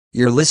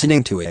You're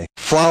listening to a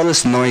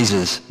Flawless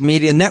Noises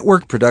Media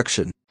Network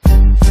production.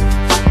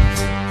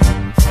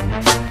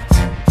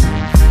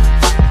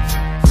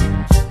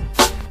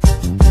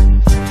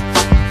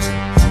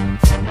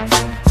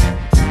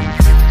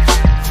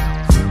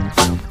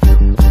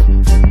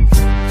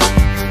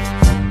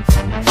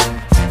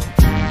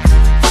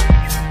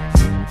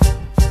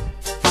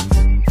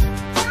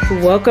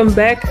 Welcome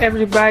back,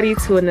 everybody,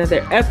 to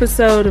another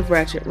episode of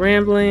Ratchet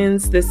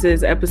Ramblings. This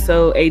is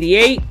episode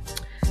 88,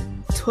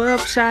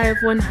 12 shy of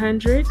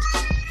 100.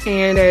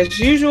 And as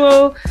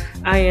usual,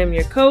 I am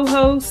your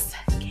co-host,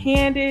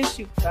 Candice.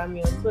 You can find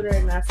me on Twitter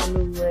at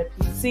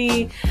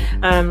NasaNewWebPC.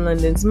 I'm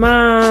London's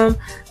mom.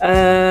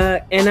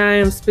 And I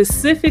am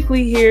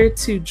specifically here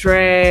to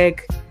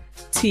drag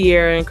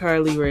Tierra and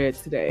Carly Red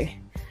today.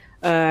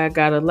 I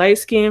got a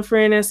light-skinned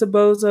friend that's a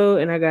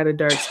bozo, and I got a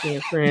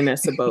dark-skinned friend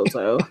that's a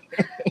bozo.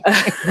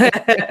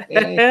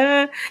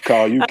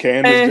 Call you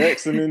Candice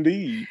Jackson,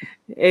 indeed.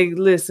 Hey,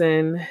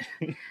 listen,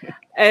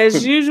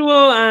 as usual,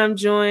 I'm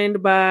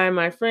joined by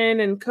my friend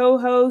and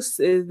co-host.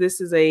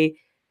 This is a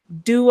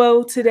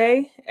duo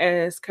today,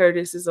 as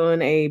Curtis is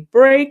on a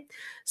break.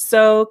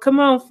 So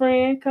come on,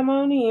 friend, come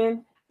on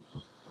in.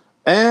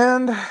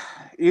 And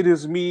it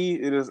is me,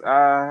 it is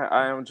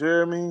I am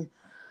Jeremy,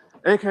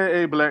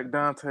 aka Black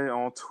Dante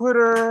on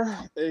Twitter,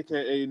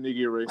 aka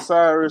Niggy Ray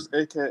Cyrus,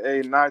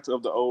 aka Knights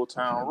of the Old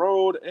Town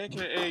Road,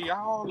 aka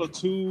y'all are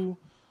too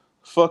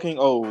fucking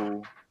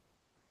old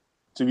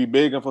to be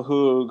begging for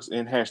hugs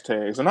and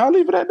hashtags. And I'll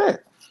leave it at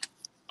that.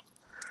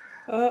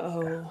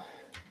 Uh-oh.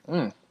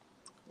 And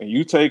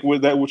you take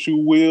with that what you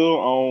will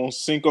on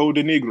Cinco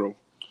de Negro.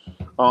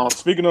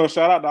 Speaking of,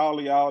 shout out to all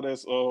of y'all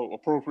that's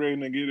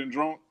appropriating and getting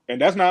drunk.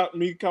 And that's not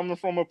me coming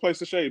from a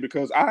place of shade,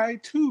 because I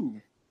too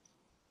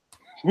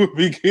will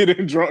be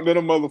getting drunk than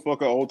a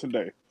motherfucker on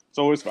today.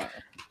 So it's fine.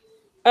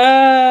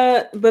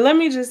 But let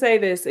me just say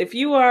this. If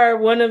you are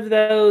one of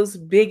those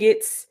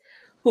bigots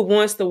who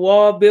wants the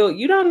wall built,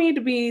 you don't need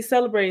to be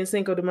celebrating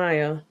Cinco de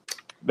Mayo.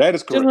 That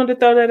is correct. Just wanted to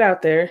throw that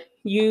out there.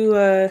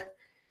 You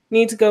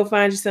need to go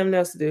find you something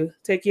else to do.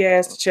 Take your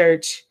ass to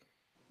church.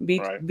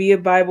 Be a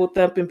Bible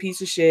thumping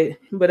piece of shit.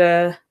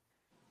 But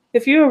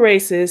if you're a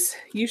racist,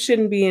 you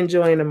shouldn't be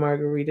enjoying a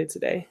margarita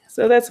today.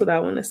 So that's what I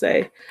want to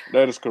say.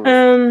 That is correct.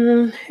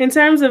 In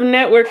terms of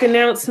network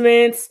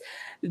announcements,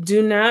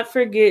 do not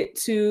forget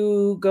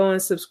to go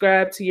and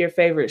subscribe to your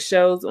favorite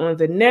shows on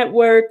the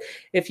network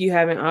if you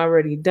haven't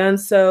already done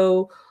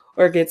so,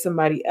 or get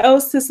somebody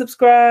else to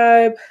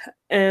subscribe.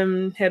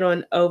 And head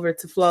on over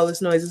to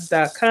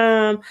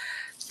flawlessnoises.com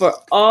for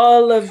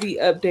all of the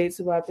updates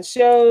about the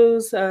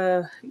shows.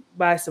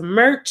 Buy some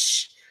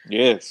merch.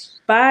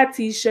 Yes. Buy a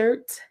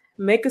t-shirt.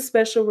 Make a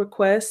special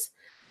request.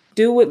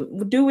 Do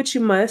what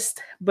you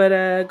must.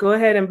 But go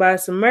ahead and buy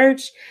some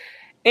merch.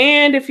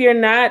 And if you're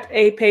not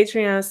a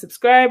Patreon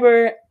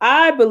subscriber,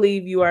 I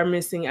believe you are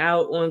missing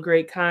out on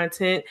great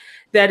content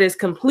that is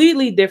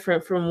completely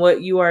different from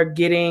what you are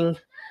getting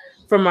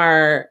from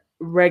our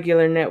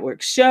regular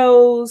network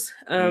shows.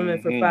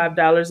 And for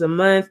 $5 a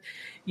month,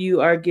 you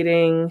are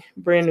getting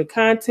brand new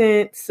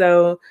content.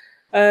 So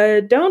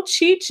don't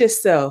cheat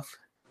yourself.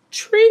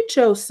 Treat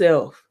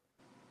yourself.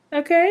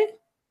 Okay?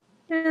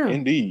 Yeah.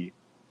 Indeed.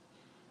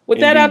 With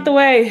that out the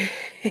way,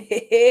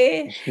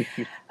 we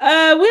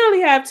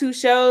only have 2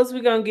 shows.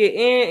 We're going to get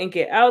in and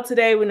get out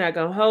today. We're not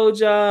going to hold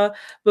y'all.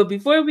 But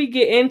before we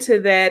get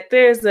into that,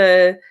 there's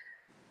a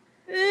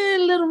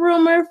little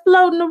rumor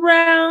floating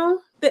around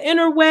the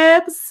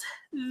interwebs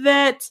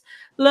that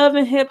Love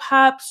and Hip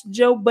Hop's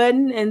Joe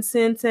Budden and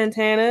Sin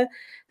Santana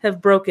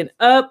have broken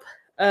up.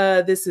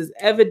 This is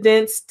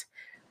evidenced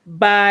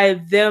by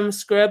them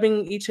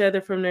scrubbing each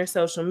other from their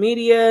social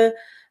media.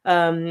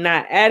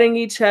 Not adding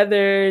each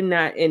other,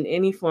 not in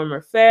any form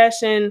or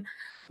fashion,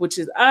 which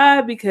is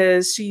odd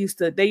because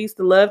they used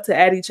to love to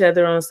add each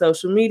other on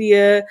social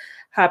media,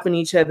 hop in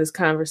each other's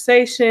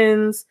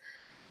conversations,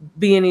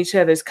 be in each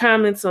other's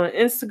comments on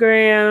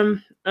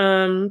Instagram.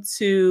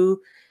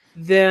 To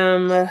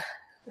them,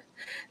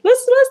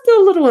 let's do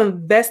a little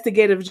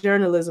investigative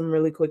journalism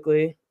really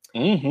quickly.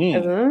 Let's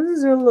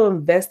do a little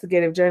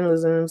investigative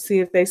journalism, see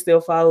if they still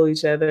follow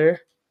each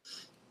other.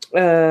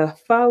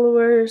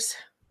 Followers.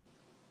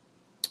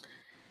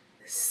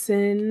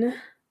 Sin.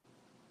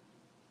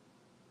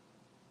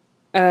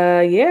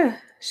 Yeah,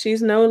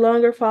 she's no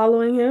longer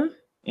following him.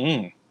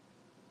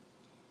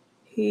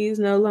 He's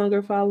no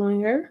longer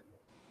following her.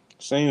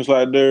 Seems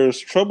like there's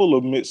trouble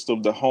amidst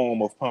of the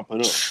home of Pump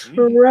It Up.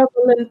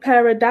 Trouble in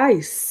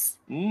paradise.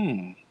 Well,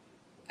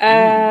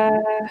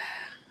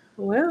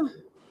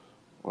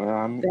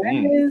 I mean,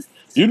 that is...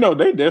 You know,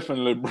 they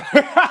definitely,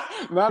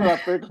 now that I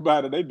think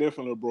about it, they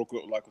definitely broke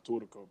up like a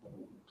Twitter couple.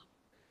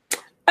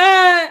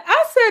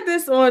 I said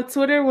this on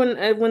Twitter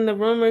when the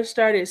rumors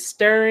started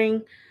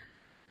stirring.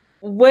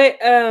 They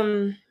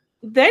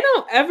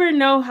don't ever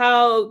know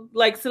how,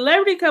 like,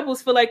 celebrity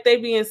couples feel like they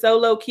being so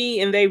low key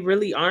and they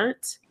really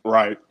aren't.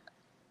 Right.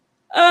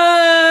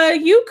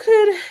 You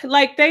could,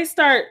 like, they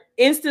start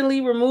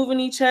instantly removing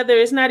each other.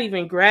 It's not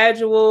even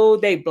gradual.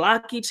 They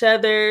block each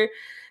other.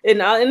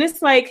 and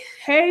it's like,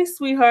 hey,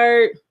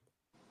 sweetheart,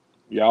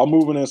 y'all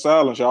moving in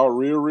silence. Y'all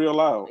real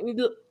loud.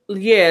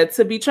 Yeah,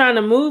 to be trying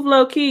to move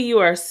low key, you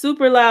are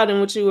super loud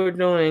in what you were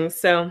doing.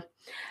 So,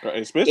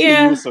 especially if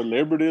you're a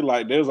celebrity,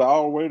 like there's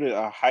already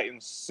a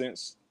heightened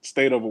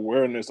state of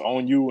awareness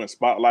on you and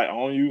spotlight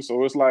on you.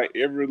 So it's like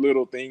every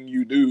little thing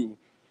you do.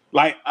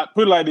 Like I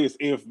put it like this: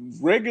 if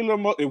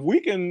we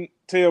can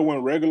tell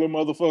when regular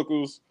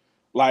motherfuckers,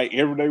 like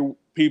everyday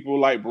people,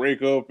 like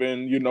break up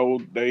and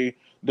they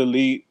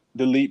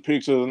delete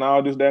pictures and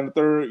all this, that, and the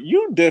third,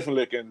 you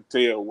definitely can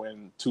tell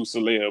when two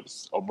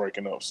celebs are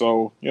breaking up.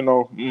 So good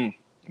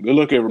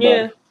luck,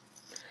 everybody.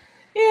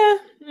 Yeah,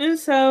 and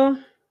so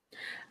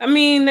I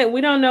mean,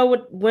 we don't know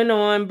what went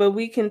on, but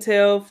we can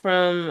tell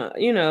from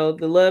the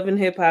Love and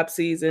Hip Hop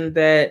season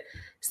that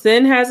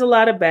Cyn has a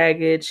lot of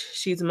baggage.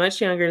 She's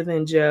much younger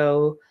than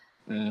Joe.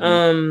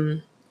 Mm-hmm.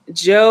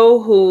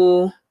 Joe,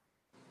 who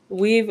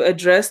we've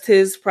addressed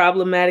his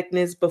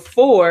problematicness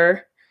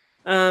before,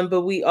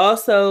 but we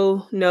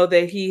also know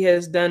that he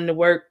has done the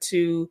work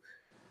to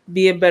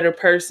be a better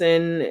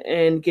person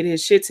and get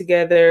his shit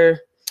together,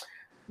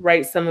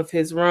 right some of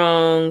his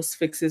wrongs,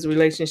 fix his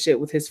relationship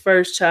with his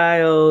first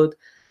child,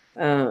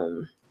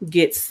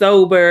 get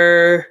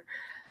sober.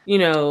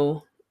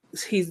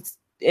 He's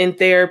in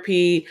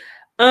therapy.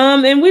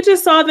 And we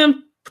just saw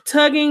them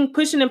tugging,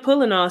 pushing and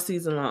pulling all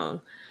season long.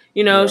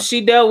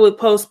 She dealt with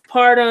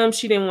postpartum.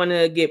 She didn't want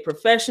to get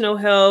professional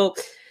help.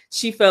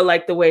 She felt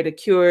like the way to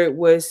cure it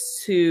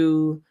was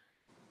to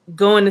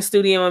go in the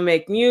studio and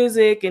make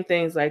music and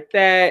things like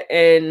that.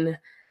 And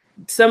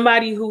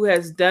somebody who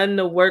has done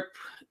the work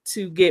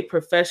to get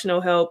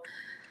professional help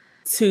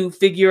to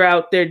figure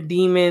out their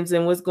demons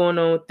and what's going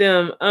on with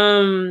them,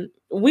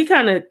 we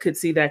kind of could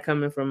see that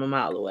coming from a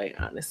mile away,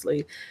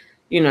 honestly.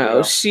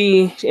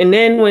 And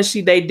then when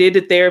they did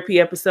the therapy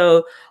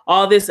episode,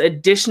 all this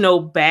additional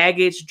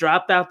baggage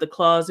dropped out the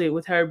closet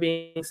with her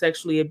being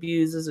sexually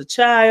abused as a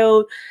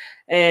child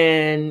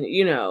and,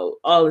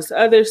 all this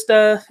other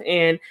stuff.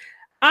 And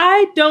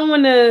I don't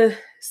want to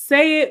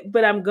say it,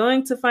 but I'm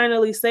going to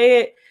finally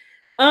say it.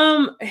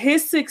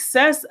 His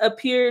success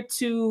appeared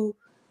to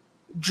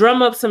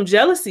drum up some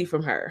jealousy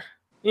from her.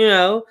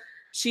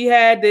 She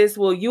had this,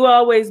 well, you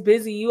always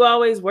busy, you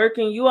always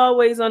working, you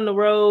always on the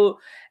road,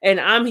 and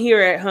I'm here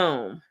at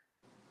home.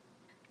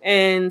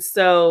 And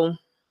so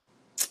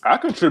I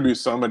contribute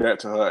some of that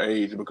to her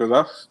age, because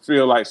I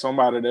feel like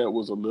somebody that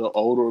was a little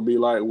older would be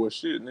like, well,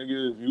 shit,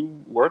 nigga, if you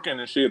working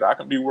and shit, I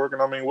can be working.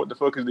 I mean, what the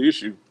fuck is the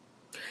issue?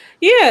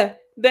 Yeah,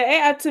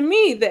 to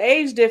me, the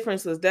age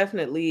difference was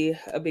definitely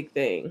a big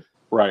thing.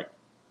 Right.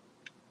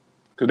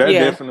 Because that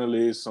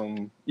definitely is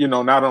some,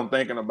 now that I'm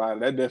thinking about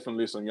it, that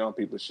definitely is some young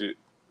people shit.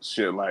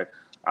 Like,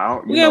 I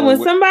don't.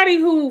 When somebody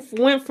who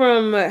went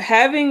from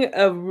having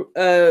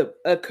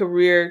a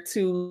career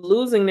to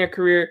losing their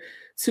career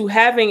to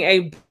having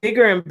a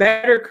bigger and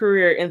better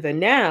career in the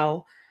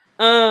now,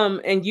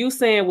 and you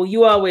saying, well,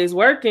 you always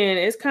working,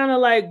 it's kind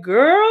of like,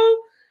 girl,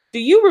 do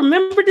you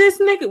remember this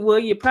nigga? Well,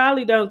 you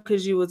probably don't,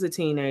 because you was a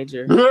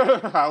teenager.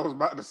 I was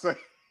about to say.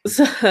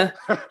 So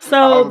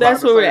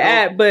that's where we're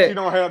at. But you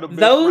don't have the best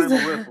frame of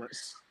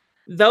reference.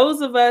 Those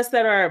of us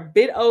that are a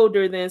bit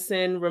older than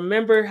Cyn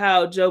remember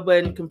how Joe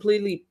Budden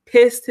completely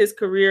pissed his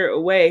career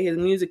away, his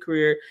music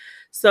career.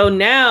 So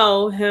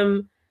now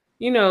him,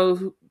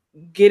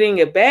 getting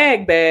a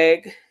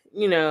bag,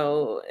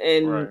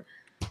 and right.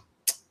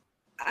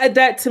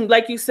 That, to,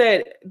 like you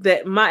said,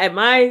 that at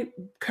my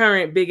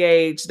current big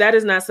age, that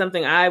is not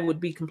something I would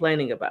be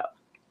complaining about.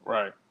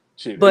 Right.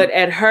 Shit, but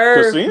at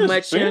her,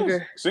 much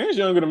younger. Cyn's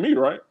younger than me,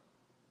 right?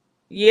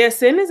 Yeah,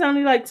 Cyn is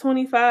only like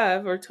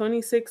 25 or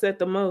 26 at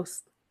the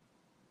most.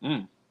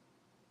 Well,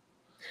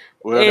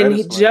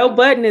 and Joe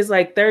Budden is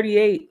like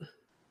 38.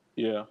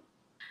 Yeah.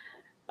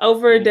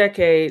 Over a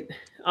decade,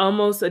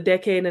 almost a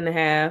decade and a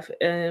half.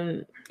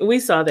 And we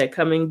saw that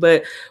coming.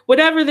 But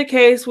whatever the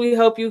case, we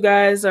hope you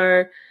guys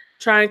are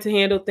trying to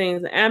handle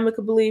things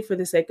amicably for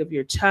the sake of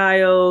your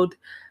child.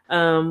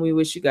 We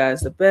wish you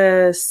guys the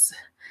best.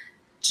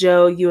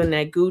 Joe, you and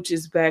that gooch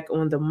is back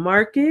on the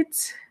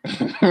market.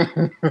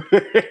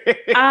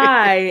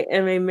 I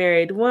am a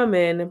married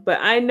woman, but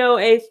I know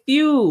a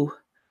few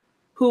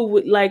who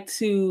would like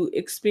to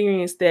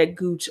experience that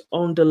gooch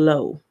on the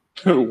low.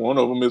 One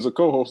of them is a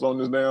co-host on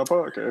this damn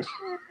podcast.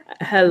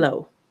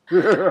 Hello. Joey,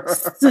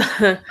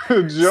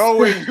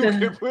 you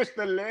can push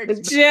the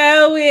legs.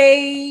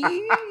 Joey.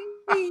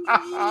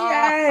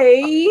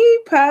 Ay,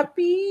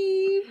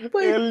 papi.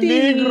 El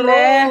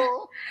negro.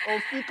 O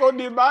Cinco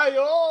de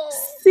Mayo.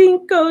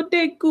 Cinco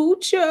de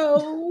Gucho.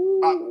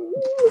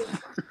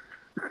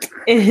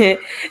 I'm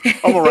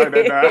gonna write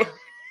that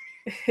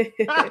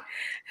down.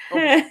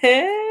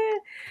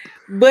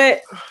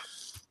 But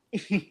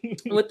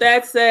with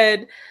that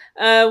said,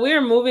 we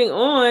are moving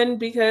on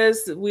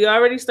because we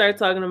already started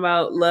talking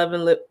about Love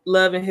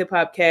and Hip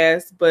Hop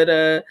Cast, but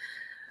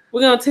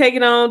we're gonna take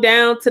it on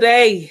down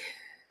today.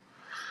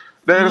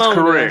 That is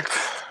correct.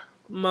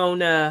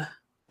 Mona.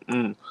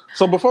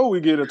 So before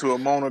we get into a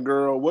Mona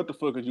girl, what the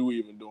fuck are you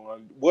even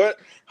doing? What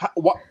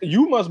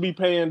you must be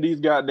paying these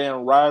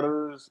goddamn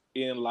writers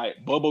in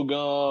like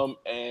bubblegum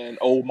and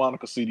old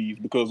Monica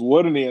CDs, because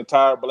what in the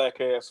entire black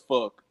ass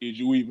fuck is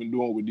you even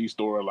doing with these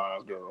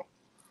storylines, girl?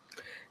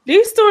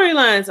 These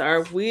storylines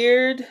are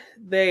weird.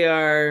 They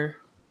are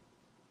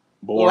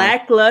Boring.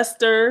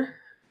 lackluster.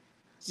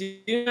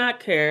 Do not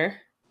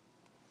care.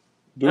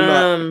 Do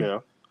not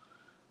care.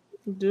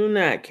 Do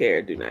not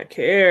care. Do not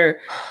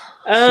care.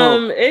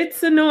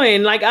 It's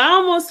annoying. Like, I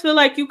almost feel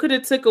like you could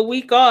have took a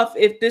week off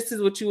if this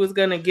is what you was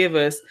gonna give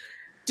us.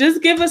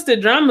 Just give us the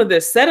drama,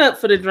 the setup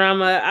for the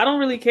drama. I don't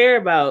really care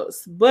about,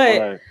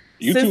 but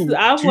since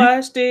I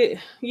watched it,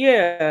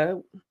 yeah.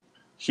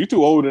 She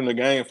too old in the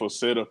game for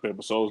setup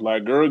episodes.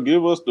 Like, girl,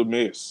 give us the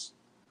mess.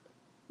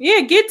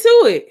 Yeah, get to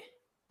it.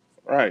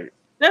 Right.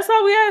 That's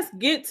all we ask.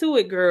 Get to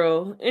it,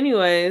 girl.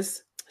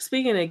 Anyways,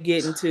 speaking of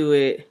getting to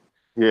it.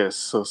 Yes,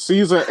 so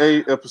season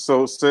 8,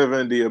 episode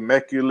 7, The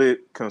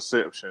Immaculate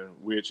Conception,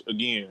 which,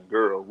 again,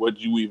 girl, what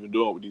you even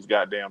doing with these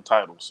goddamn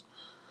titles?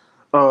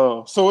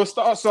 So it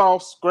starts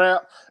off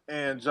Scrap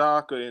and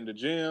Jock are in the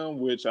gym,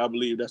 which I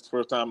believe that's the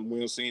first time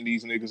we've seen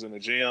these niggas in the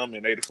gym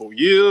in 84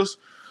 years.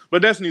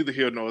 But that's neither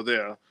here nor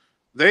there.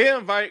 They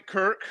invite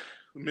Kirk,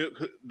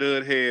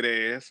 dud head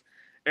ass,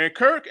 and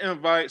Kirk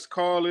invites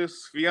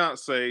Carla's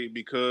fiance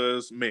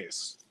because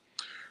mess.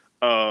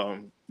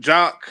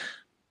 Jock,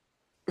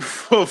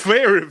 for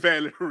very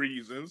valid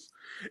reasons,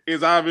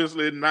 is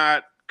obviously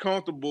not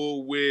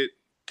comfortable with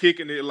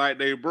kicking it like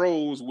they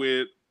bros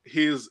with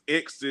his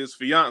ex's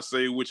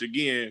fiance, which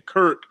again,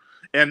 Kirk,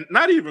 and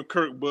not even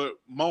Kirk, but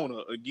Mona,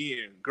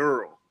 again,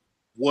 girl,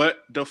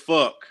 what the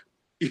fuck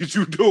is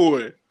you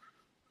doing?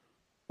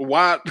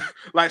 Why?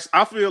 Like,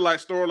 I feel like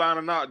storyline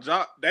or not,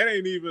 Jock, that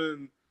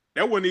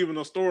wasn't even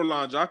a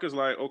storyline. Jock is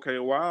like, okay,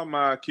 why am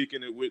I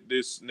kicking it with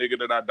this nigga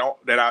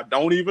that I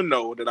don't even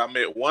know, that I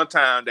met one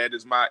time, that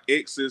is my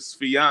ex's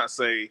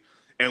fiance,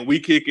 and we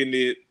kicking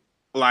it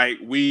like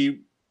we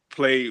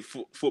played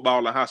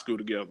football in high school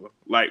together?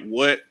 Like,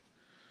 what?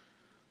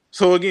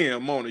 So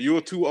again, Mona,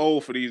 you're too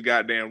old for these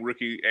goddamn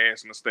rookie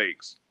ass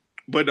mistakes.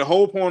 But the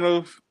whole point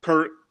of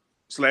Kirk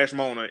 /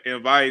 Mona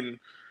inviting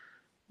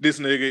this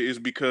nigga is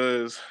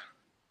because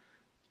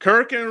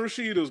Kirk and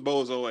Rashida's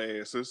bozo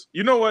asses.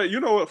 You know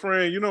what,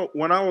 friend? You know,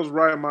 when I was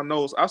writing my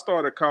notes, I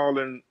started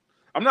calling.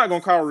 I'm not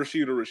gonna call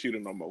Rashida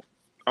no more.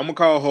 I'm gonna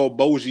call her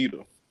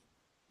Bojita.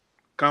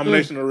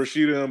 Combination of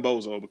Rashida and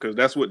Bozo, because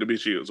that's what the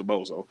bitch is, a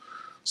bozo.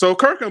 So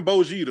Kirk and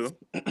Bojita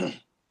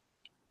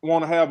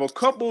want to have a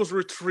couples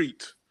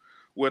retreat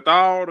with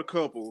all the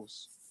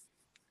couples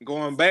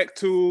going back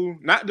to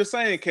not the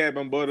same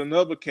cabin, but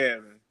another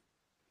cabin,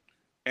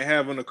 and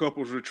having a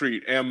couples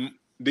retreat. And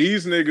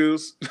these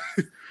niggas,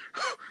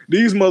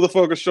 these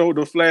motherfuckers showed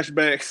the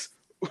flashbacks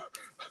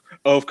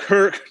of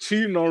Kirk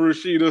cheating on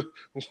Rashida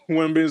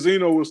when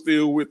Benzino was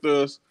still with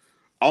us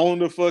on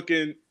the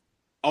fucking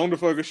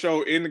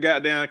show in the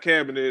goddamn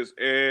cabinets.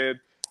 And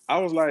I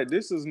was like,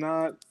 this is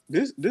not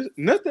this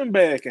nothing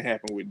bad can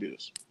happen with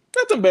this.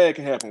 Nothing bad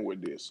can happen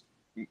with this,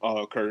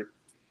 Kirk.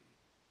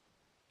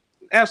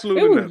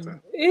 Absolutely nothing.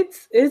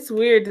 It's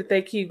weird that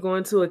they keep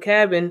going to a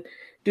cabin.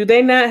 Do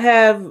they not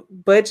have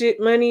budget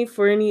money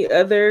for any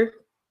other,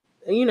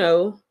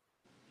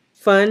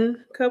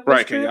 fun couples?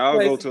 Right? Can y'all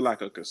go to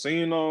like a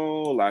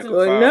casino, like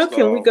or a no?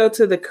 Can we go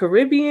to the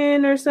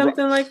Caribbean or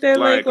something like that?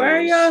 Like, why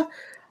are y'all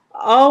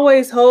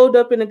always holed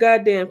up in a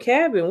goddamn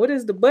cabin? What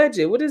is the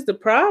budget? What is the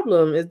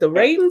problem? Is the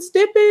ratings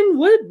dipping?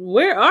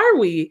 Where are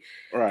we?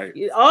 Right.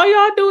 All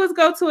y'all do is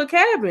go to a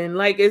cabin.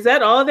 Like, is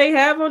that all they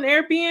have on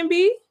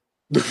Airbnb?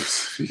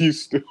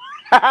 Is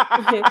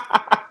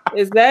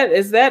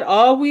that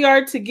all we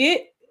are to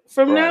get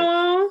from now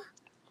on?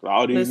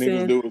 All these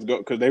niggas do is go,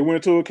 because they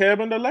went to a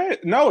cabin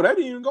No, they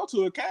didn't even go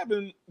to a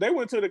cabin. They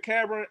went to the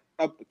cabin,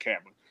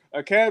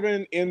 a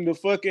cabin in the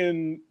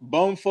fucking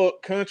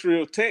bumfuck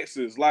country of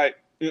Texas. Like,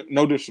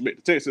 no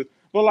disrespect to Texas,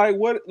 but like,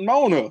 what,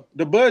 Mona,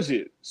 the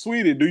budget,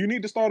 sweetie, do you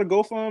need to start a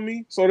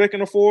GoFundMe so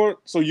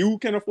you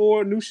can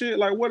afford new shit?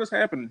 Like, what is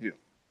happening here?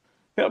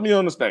 Help me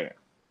understand.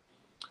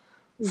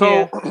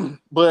 So,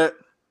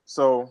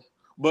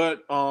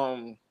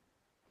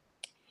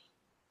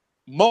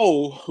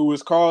 Mo, who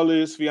is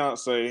Carly's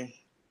fiance,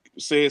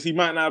 says he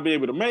might not be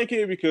able to make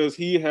it because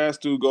he has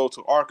to go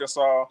to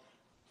Arkansas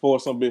for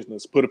some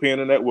business. Put a pin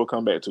in that. We'll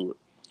come back to it.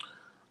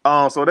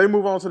 So they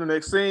move on to the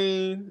next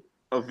scene.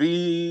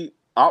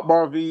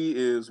 Akbar V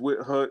is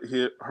with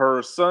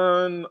her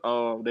son.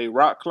 They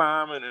rock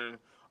climbing, and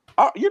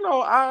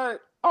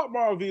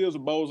Akbar V is a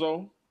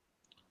bozo.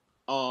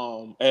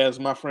 As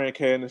my friend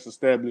Candace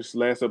established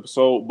last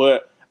episode,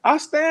 but I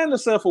stand the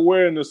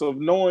self-awareness of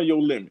knowing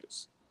your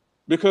limits,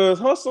 because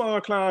her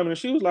son climbing, and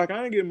she was like,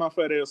 I ain't getting my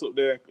fat ass up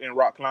there in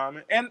rock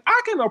climbing. And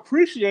I can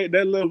appreciate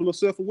that level of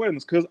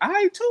self-awareness, because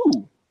I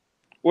too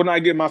will not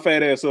get my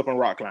fat ass up in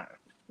rock climbing.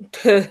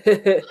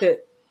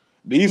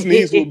 These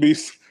knees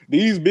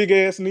these big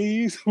ass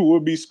knees will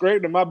be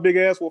scraped and my big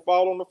ass will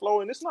fall on the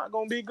floor and it's not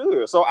gonna be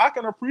good. So I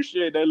can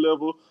appreciate that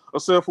level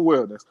of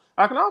self-awareness.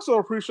 I can also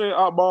appreciate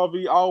Outball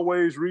V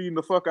always reading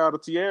the fuck out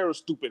of Tiara's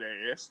stupid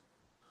ass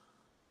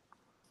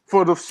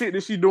for the shit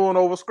that she doing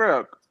over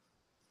Scrap.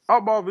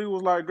 Outball V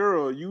was like,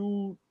 girl,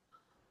 you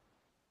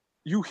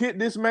hit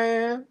this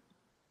man.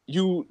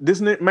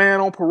 This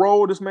man on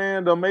parole, this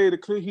man done made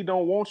it clear he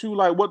don't want you.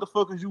 Like, what the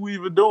fuck is you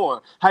even doing?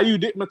 How you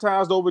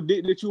dickmatized over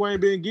dick that you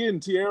ain't been getting,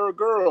 Tiara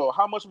girl?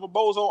 How much of a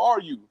bozo are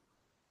you?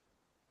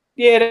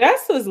 Yeah,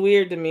 that's what's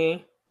weird to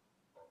me.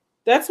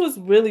 That's what's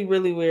really,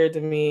 really weird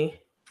to me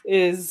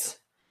is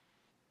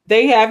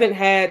they haven't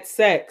had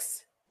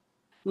sex.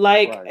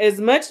 Like, right. As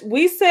much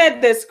we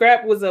said that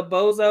Scrap was a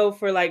bozo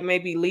for like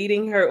maybe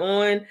leading her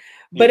on,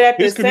 but at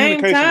the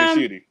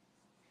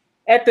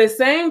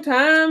same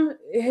time,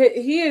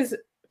 he is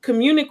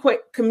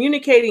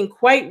communicating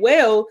quite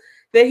well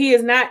that he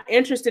is not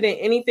interested in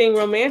anything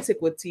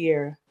romantic with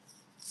Tiara.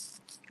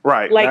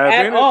 Right. Like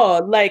at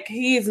all. Like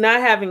he's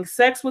not having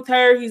sex with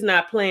her. He's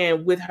not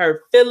playing with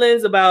her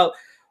feelings about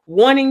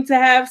wanting to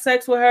have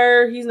sex with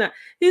her. He's not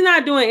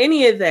doing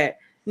any of that.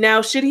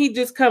 Now, should he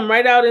just come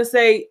right out and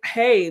say,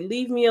 hey,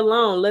 leave me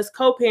alone, let's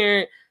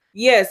co-parent?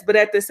 Yes, but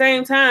at the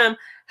same time,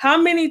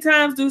 how many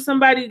times do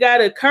somebody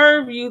gotta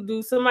curve you?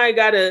 Do somebody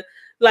gotta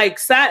like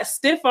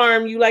stiff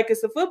arm you like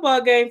it's a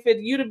football game for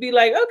you to be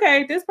like,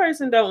 okay, this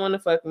person don't want to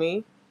fuck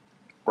me.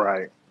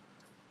 Right.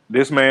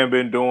 This man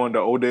been doing the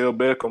Odell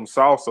Beckham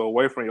salsa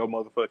away from your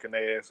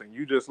motherfucking ass, and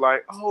you just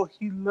like, oh,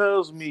 he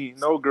loves me.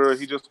 No, girl,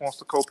 he just wants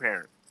to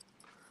co-parent.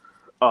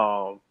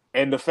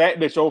 And the fact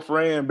that your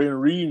friend been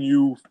reading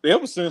you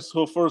ever since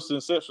her first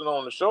inception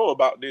on the show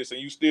about this,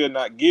 and you still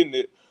not getting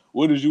it,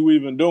 what is you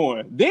even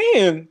doing?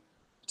 Then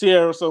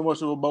Tiara's so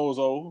much of a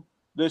bozo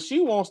that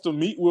she wants to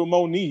meet with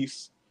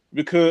Moniece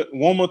because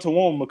woman to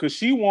woman, because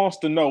she wants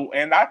to know,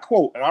 and I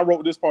quote, and I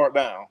wrote this part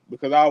down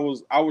because I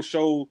was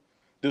so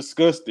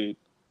disgusted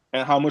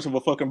at how much of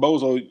a fucking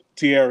bozo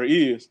Tiara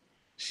is.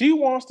 She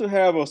wants to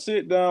have a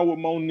sit down with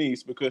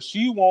Moniece because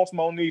she wants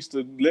Moniece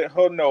to let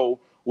her know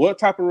what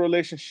type of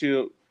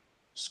relationship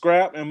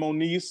Scrap and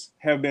Moniece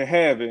have been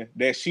having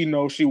that she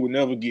knows she will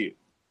never get.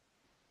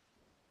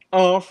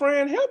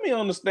 Friend, help me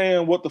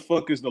understand what the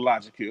fuck is the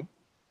logic here.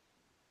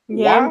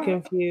 Yeah, I'm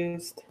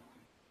confused.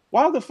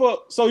 Why the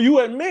fuck? So you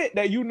admit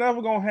that you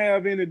never gonna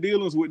have any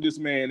dealings with this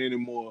man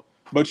anymore,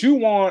 but you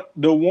want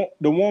the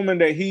woman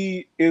that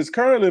he is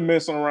currently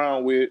messing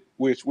around with,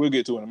 which we'll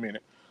get to in a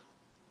minute.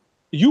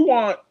 You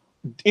want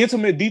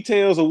intimate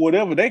details of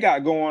whatever they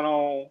got going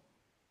on.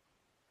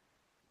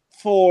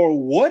 For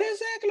what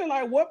exactly?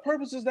 Like, what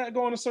purpose is that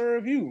going to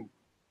serve you?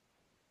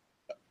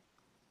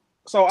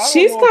 So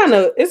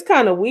it's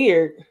kind of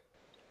weird.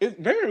 It's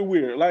very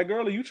weird. Like,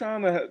 girl, are you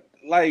trying to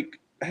like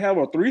have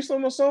a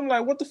threesome or something?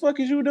 Like, what the fuck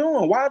is you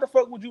doing? Why the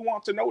fuck would you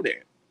want to know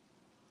that?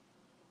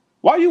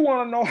 Why you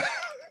want to know?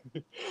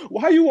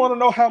 Why you want to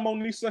know how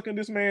Moniece sucking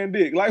this man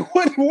dick? Like,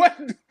 what?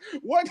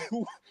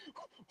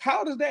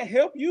 How does that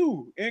help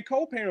you in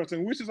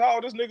co-parenting, which is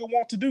all this nigga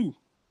want to do?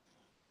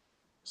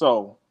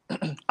 So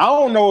I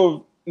don't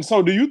know if.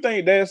 So do you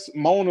think that's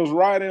Mona's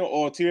writing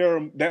or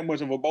Tiara that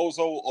much of a bozo,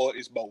 or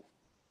it's both?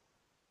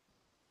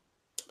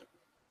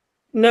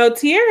 No,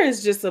 Tiara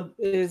is just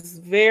is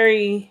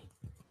very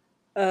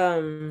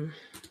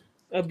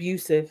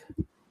abusive.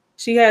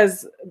 She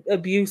has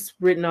abuse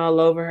written all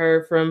over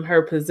her, from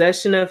her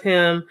possession of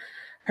him,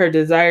 her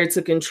desire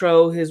to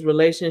control his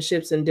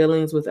relationships and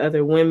dealings with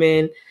other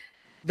women,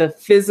 the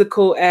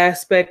physical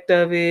aspect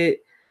of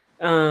it,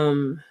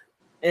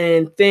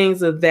 and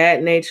things of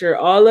that nature.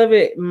 All of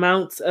it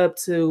mounts up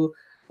to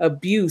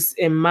abuse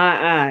in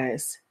my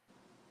eyes.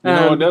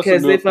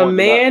 Because if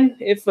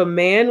a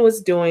man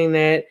was doing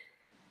that,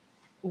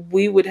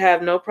 we would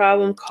have no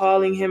problem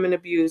calling him an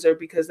abuser,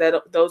 because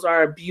those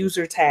are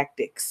abuser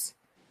tactics.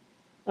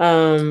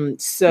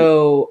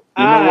 So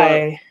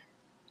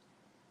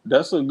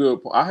that's a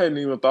good point. I hadn't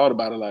even thought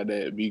about it like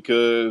that,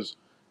 because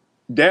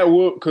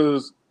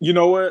you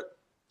know what?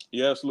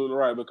 You're absolutely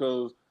right,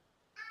 because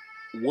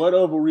what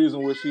other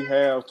reason would she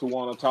have to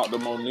want to talk to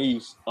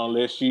Moniece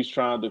unless she's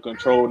trying to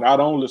control not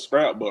only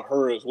Scrap but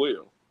her as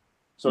well?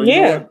 So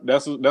you know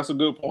what? That's a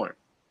good point.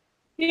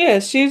 Yeah,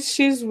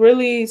 she's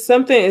really,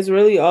 something is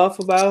really off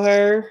about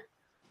her,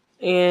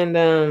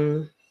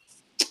 and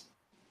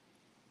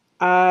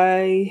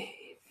I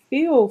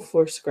feel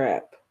for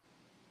Scrap,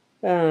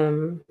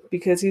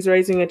 because he's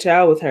raising a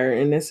child with her,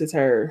 and this is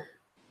her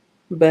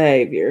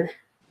behavior.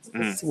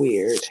 It's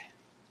weird.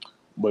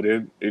 But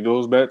it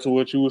goes back to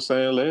what you were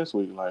saying last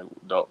week. Like,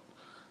 don't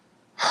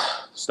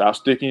stop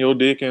sticking your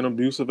dick in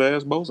abusive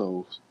ass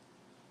bozos.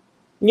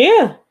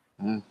 Yeah.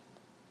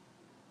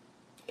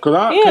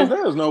 Because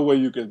there's no way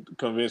you can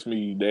convince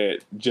me that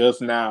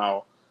just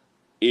now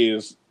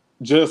is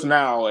just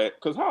now at,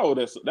 because how old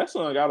that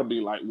son got to be,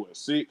 like what,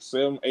 6,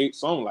 7, 8,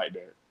 something like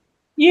that.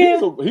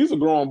 Yeah, he's a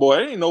grown boy.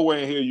 Ain't no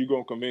way in here you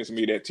gonna convince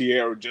me that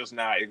Tiara just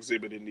now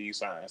exhibiting these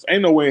signs.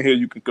 Ain't no way in here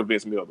you can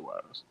convince me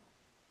otherwise.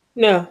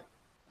 No.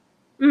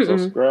 So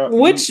Scrap,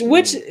 which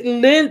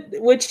and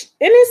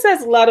it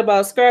says a lot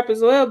about Scrap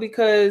as well,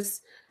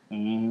 because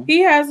he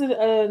has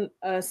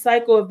a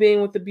cycle of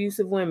being with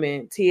abusive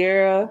women.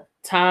 Tierra,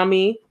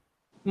 Tommy,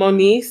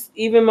 Moniece.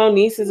 Even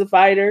Moniece is a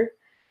fighter.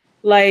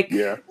 Like,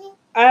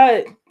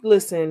 I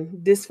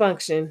listen.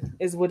 Dysfunction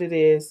is what it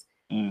is.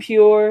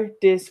 Pure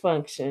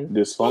dysfunction.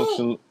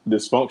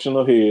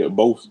 Dysfunctional head.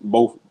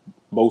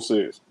 Both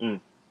sides.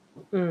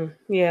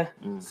 Yeah.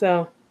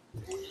 So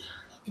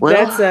well,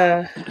 that's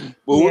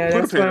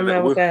that's where I'm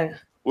at with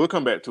that. We'll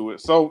come back to it.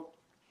 So,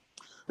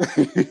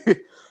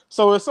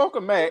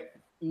 Ahsoka Mac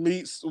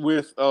meets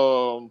with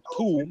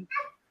Pooh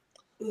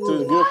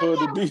to give her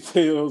the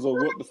details of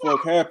what the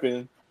fuck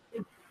happened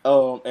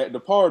at the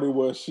party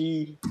where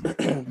she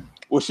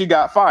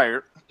got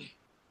fired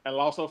and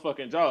lost her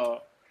fucking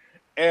job.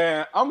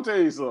 And I'm gonna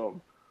tell you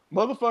something.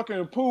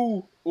 Motherfucking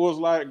Pooh was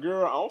like,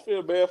 girl, I don't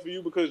feel bad for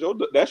you because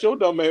that's your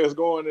dumb ass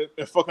going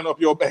and fucking up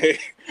your bag.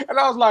 And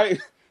I was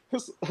like,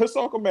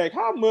 Ahsoka Mac,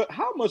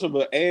 how much of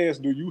an ass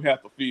do you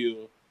have to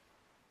feel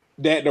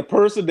that the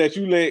person that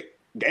you let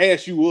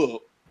gas you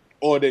up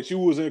or that you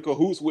was in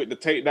cahoots with to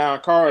take down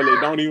Carly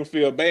don't even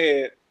feel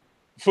bad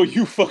for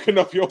you fucking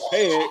up your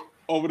bag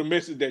over the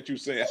message that you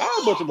sent?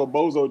 How much of a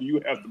bozo do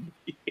you have to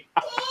be?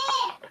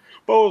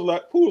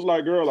 Pooh was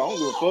like, girl, I don't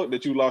give a fuck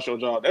that you lost your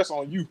job. That's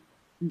on you.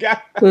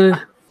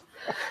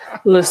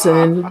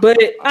 Listen, but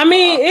I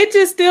mean, it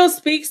just still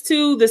speaks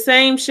to the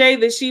same Shay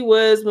that she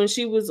was when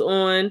she was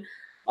on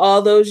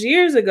all those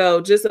years ago,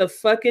 just a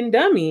fucking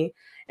dummy.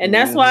 And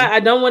that's why I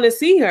don't want to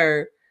see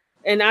her.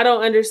 And I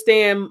don't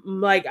understand,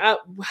 like,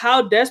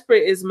 how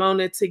desperate is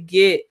Mona to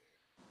get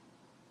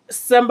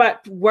somebody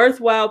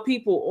worthwhile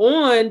people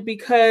on,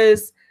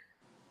 because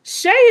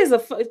Shay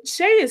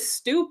is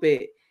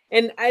stupid.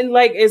 And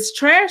like, as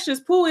trash as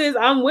Pooh is,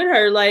 I'm with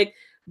her. Like,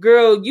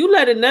 girl, you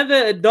let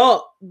another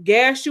adult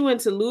gas you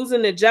into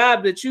losing a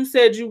job that you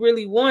said you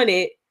really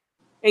wanted,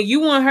 and you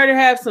want her to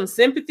have some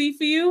sympathy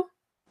for you?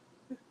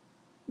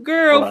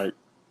 Girl,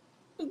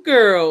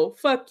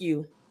 fuck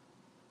you.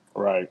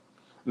 Right.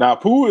 Now,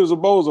 Pooh is a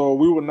bozo.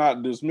 We will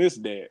not dismiss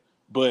that.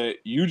 But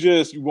you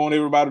want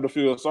everybody to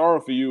feel sorry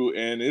for you,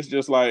 and it's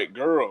just like,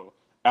 girl.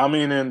 I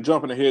mean, and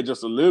jumping ahead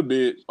just a little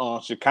bit,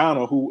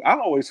 Shekinah, who I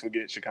always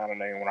forget Shekinah's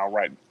name when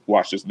I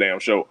watch this damn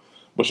show.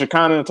 But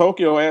Shekinah in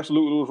Tokyo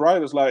absolutely was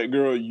right. It's like,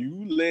 girl,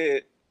 you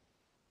let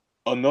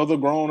another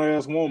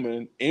grown-ass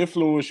woman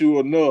influence you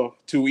enough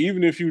to,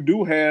 even if you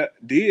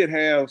did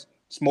have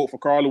smoke for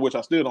Carly, which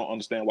I still don't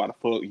understand why the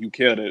fuck you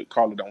care that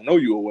Carly don't know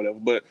you or whatever.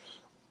 But,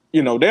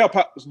 you know,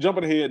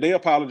 jumping ahead, they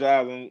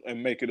apologize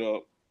and make it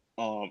up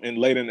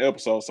later in the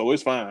episode, so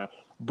it's fine.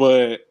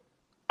 But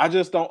I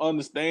just don't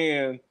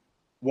understand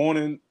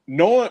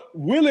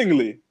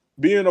willingly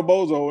being a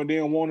bozo and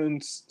then wanting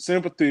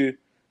sympathy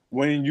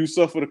when you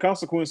suffer the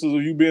consequences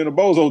of you being a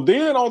bozo.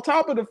 Then on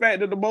top of the fact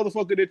that the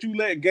motherfucker that you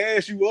let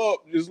gas you up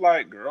is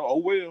like, girl, oh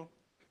well.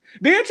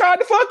 Then tried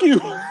to fuck you.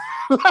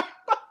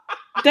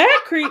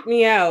 That creeped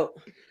me out.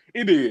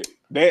 It did.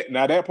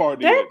 That part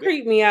did. That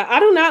creeped me out. I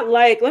do not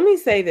like, let me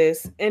say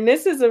this, and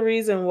this is a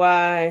reason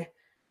why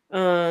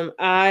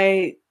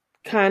I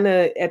kind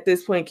of at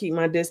this point keep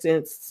my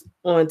distance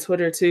on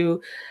Twitter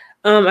too.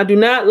 I do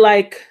not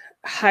like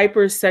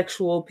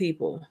hypersexual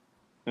people.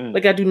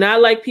 Like, I do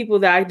not like people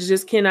that I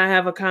just cannot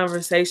have a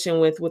conversation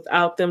with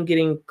without them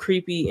getting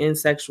creepy and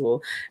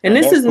sexual. And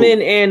this is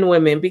men and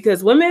women,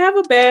 because women have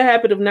a bad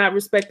habit of not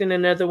respecting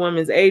another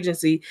woman's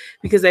agency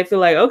because they feel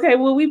like, okay,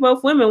 well, we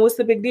both women. What's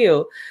the big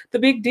deal? The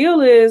big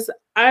deal is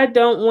I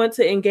don't want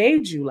to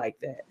engage you like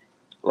that.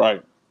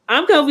 Right.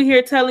 I'm over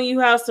here telling you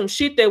how some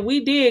shit that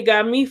we did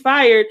got me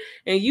fired,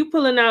 and you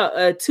pulling out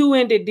a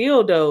 2-ended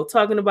dildo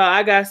talking about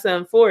I got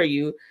something for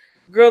you.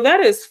 Girl, that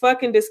is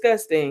fucking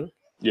disgusting.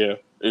 Yeah,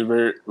 it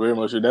very, very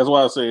much. That's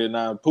why I say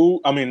now,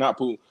 not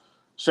Pooh.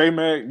 Shay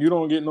Mac, you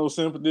don't get no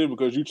sympathy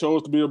because you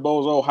chose to be a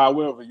bozo.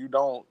 However, you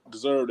don't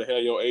deserve to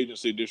have your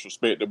agency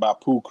disrespected by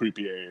Pooh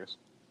creepy ass.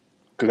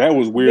 Because that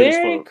was weird as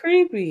fuck. Very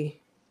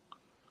creepy.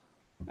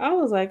 I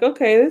was like,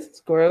 okay, this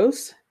is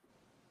gross.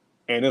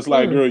 And it's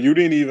like, girl, you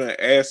didn't even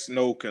ask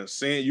no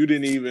consent. You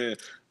didn't even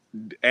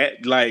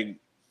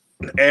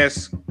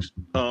ask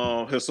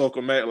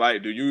Ahsoka Mac,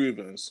 like, do you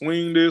even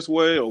swing this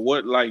way or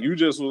what? Like, you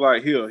just was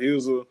like,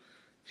 here's a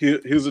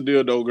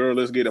dildo, girl.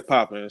 Let's get it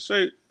popping.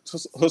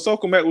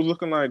 Ahsoka Mac was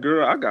looking like,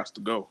 girl, I got to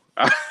go.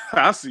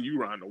 I see you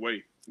running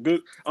away.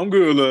 Good, I'm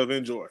good, love.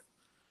 Enjoy.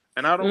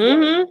 And I don't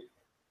blame her.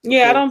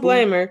 Yeah, I don't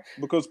blame her.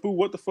 Because Pooh,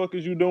 what the fuck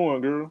is you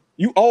doing, girl?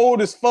 You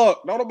old as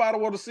fuck. Don't nobody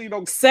want to see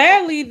no.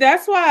 Sadly,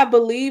 that's why I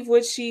believe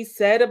what she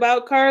said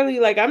about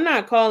Carly. Like, I'm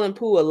not calling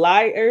Pooh a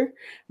liar,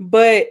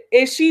 but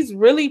she's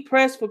really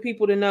pressed for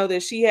people to know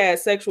that she had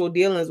sexual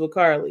dealings with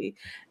Carly,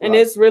 and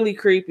it's really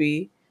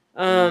creepy.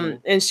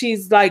 And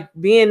she's like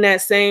being that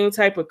same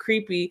type of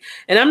creepy.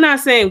 And I'm not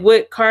saying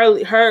what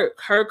Carly and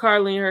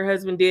her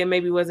husband did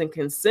maybe wasn't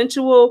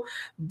consensual,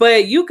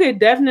 but you could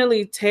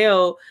definitely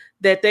tell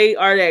that they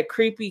are that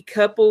creepy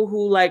couple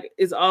who like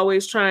is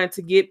always trying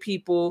to get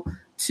people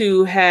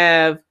to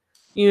have,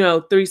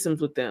 threesomes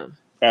with them.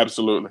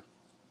 Absolutely.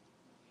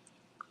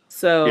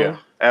 So yeah,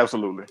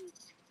 absolutely.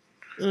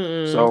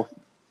 So,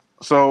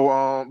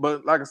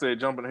 but like I said,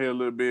 jumping ahead a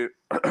little bit,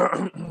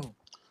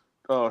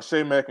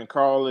 Shay Mack and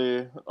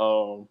Carly,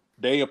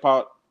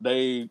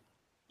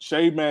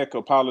 Shay Mack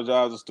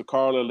apologizes to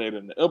Carly later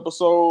in the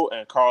episode,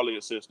 and Carly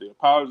accepts the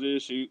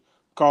apology.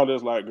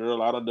 Carly's like,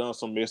 "Girl, I done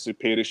some messy,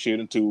 petty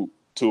shit into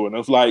and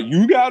it's like,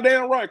 you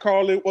goddamn right,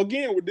 Carly.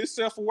 Again, with this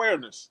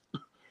self-awareness."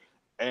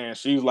 And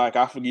she's like,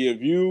 "I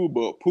forgive you,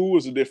 but Pooh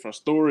is a different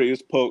story.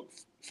 It's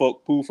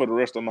fuck Pooh for the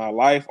rest of my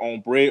life on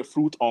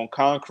breadfruit on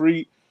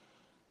concrete."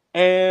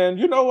 And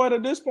you know what?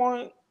 At this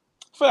point,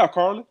 fair,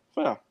 Carly,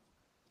 fair.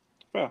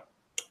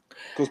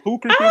 Because Pooh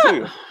creepy as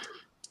hell.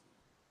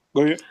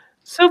 Go ahead.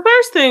 So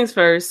first things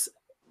first,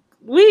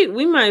 we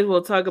might as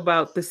well talk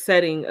about the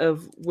setting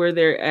of where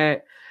they're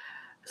at.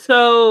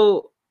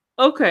 So,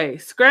 okay,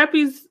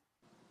 Scrappy's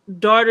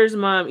daughter's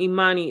mom,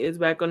 Imani, is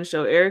back on the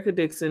show. Erica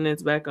Dixon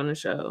is back on the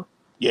show.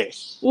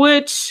 Yes.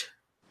 Which,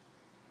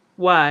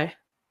 why?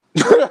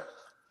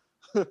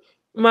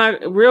 My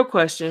real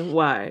question,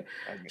 why?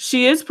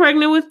 She is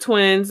pregnant with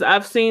twins.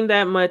 I've seen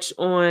that much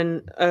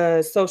on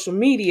social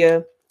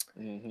media.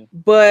 Mm-hmm.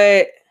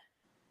 But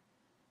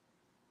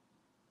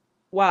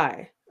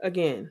why?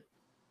 Again.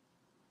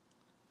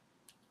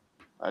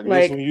 I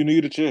guess when you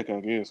need a check,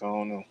 I guess. I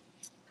don't know.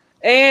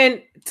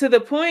 And to the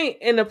point,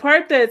 and the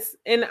part that's,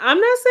 and I'm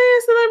not saying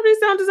celebrities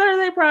don't deserve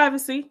their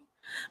privacy,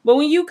 but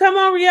when you come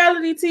on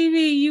reality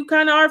TV, you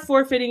kind of are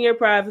forfeiting your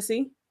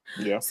privacy.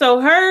 Yeah. So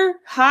her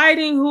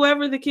hiding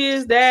whoever the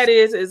kid's dad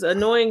is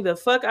annoying the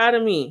fuck out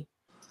of me.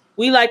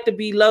 We like to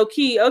be low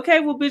key.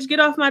 Okay, well, bitch,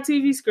 get off my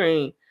TV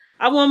screen.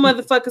 I want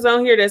motherfuckers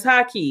on here that's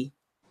high key.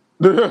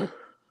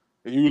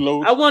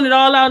 I want it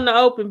all out in the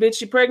open,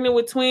 bitch. You're pregnant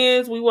with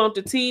twins. We want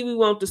the tea. We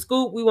want the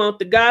scoop. We want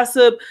the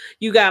gossip.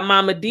 You got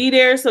Mama D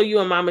there, so you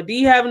and Mama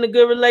D having a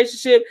good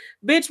relationship.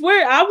 Bitch,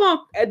 I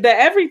want the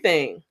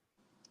everything.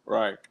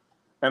 Right.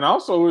 And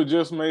also, it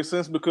just makes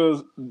sense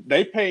because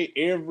they pay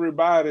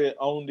everybody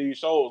on these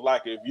shows.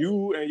 Like, if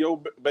you and your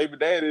baby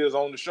daddy is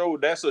on the show,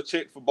 that's a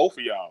check for both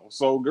of y'all.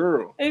 So,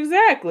 girl,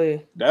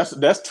 exactly.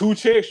 That's 2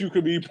 checks you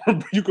could be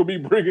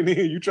bringing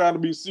in. You trying to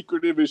be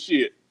secretive as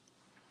shit.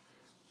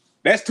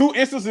 That's 2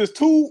 instances,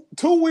 two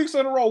weeks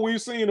in a row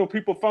we've seen of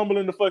people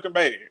fumbling the fucking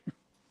bag.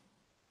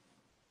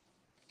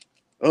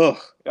 Ugh,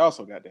 y'all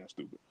so goddamn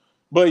stupid.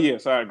 But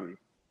yes, I agree.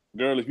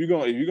 Girl, if you're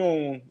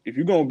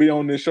gonna be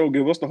on this show,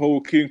 give us the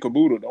whole kid and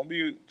caboodle. Don't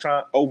be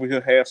trying over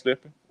here half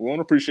stepping. We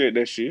won't appreciate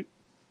that shit.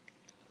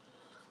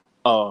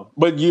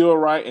 But you're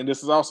right, and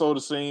this is also the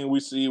scene we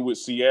see with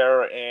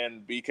Sierra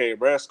and BK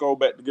Brasco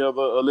back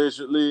together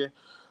allegedly.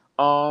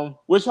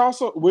 Which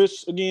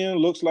again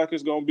looks like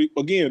it's gonna be,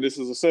 again, this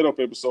is a setup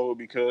episode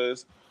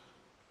because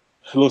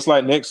it looks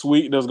like next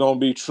week there's gonna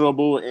be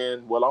trouble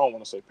in, well, I don't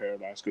want to say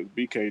paradise because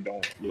BK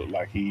don't look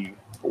like he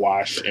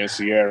washed and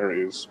Sierra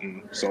is,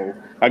 so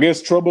I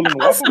guess trouble in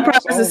I'm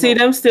surprised to see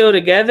them still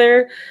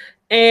together,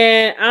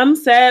 and I'm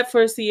sad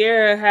for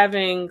Sierra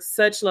having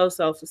such low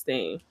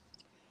self-esteem.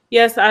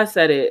 Yes, I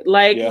said it.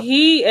 Like,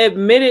 he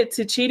admitted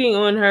to cheating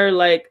on her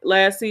like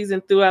last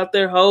season throughout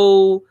their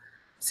whole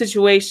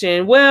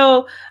situation.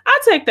 Well, I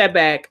take that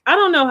back. I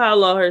don't know how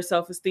low her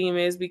self-esteem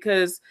is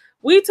because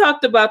we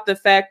talked about the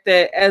fact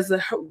that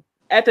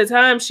at the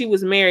time she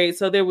was married,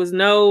 so there was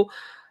no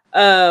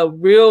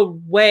real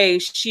way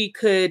she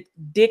could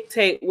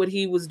dictate what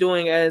he was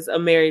doing as a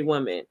married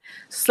woman.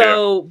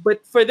 So,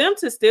 but for them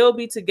to still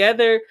be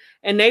together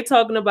and they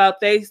talking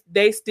about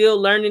they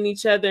still learning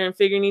each other and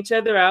figuring each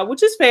other out,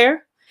 which is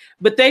fair,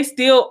 but they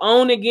still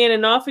on again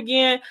and off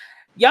again.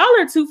 Y'all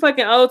are too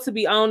fucking old to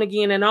be on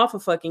again and off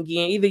of fucking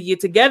again. Either you're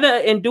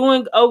together and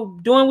doing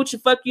what you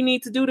fuck you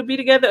need to do to be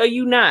together, or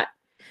you not.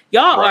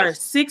 Y'all are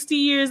 60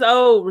 years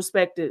old,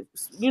 respective.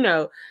 You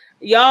know,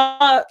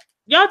 y'all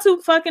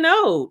too fucking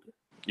old.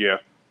 Yeah.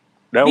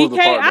 That was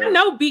BK, I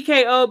know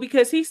BK old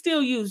because he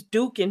still used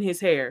Duke in his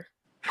hair.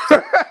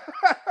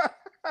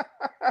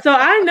 So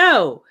I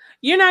know.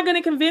 You're not going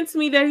to convince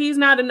me that he's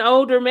not an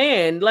older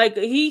man. Like,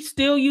 he's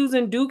still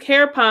using Duke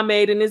hair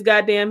pomade in his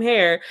goddamn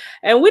hair.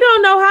 And we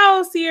don't know how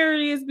old Sierra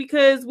is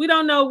because we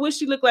don't know what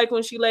she looked like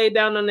when she laid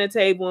down on that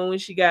table and when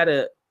she got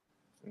up.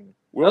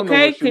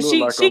 Okay? Because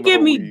she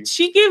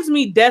gives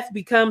me Death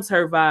Becomes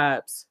Her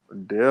vibes.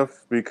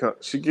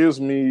 She gives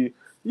me,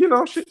 you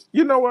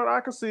know what,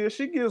 I can see it.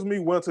 She gives me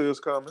Winter Is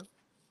Coming.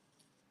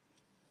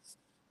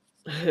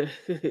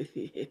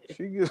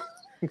 She gives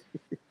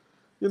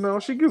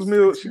she gives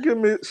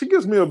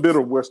me a bit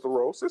of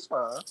Westeros. It's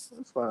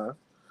fine.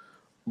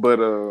 But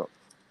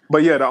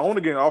yeah, the on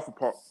again off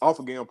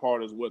again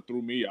part is what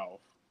threw me off.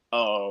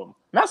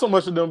 Not so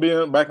much of them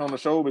being back on the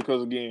show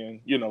because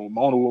again,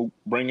 Mona will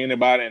bring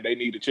anybody and they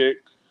need to check.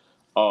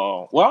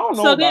 Well, I don't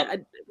know. So go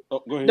ahead.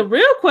 The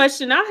real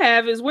question I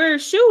have is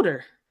where's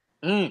Shooter?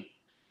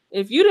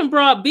 If you done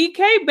brought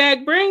BK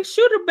back, bring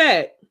Shooter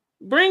back.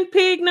 Bring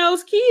Pig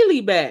Nose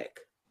Keely back.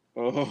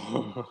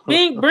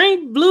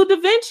 Bring Blue Da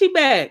Vinci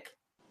back.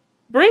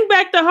 Bring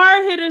back the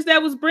hard hitters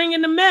that was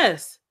bringing the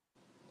mess.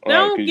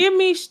 Don't give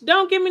me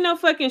no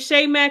fucking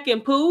Shay Mack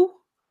and Pooh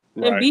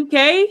and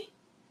BK.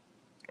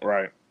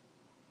 Right.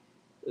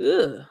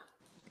 Ugh.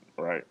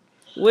 Right.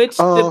 Which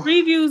the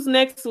previews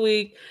next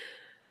week,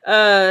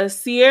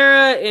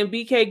 Sierra and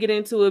BK get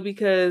into it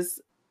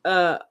because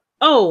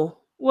so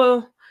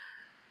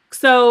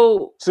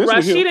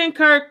Rashida and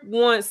Kirk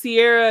want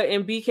Sierra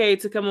and BK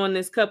to come on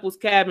this couple's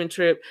cabin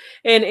trip.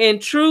 And in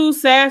true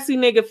sassy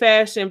nigga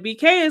fashion,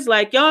 BK is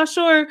like, y'all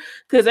sure?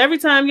 Because every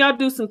time y'all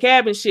do some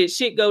cabin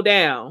shit go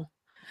down.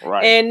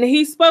 Right. And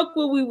he spoke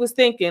what we was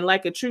thinking,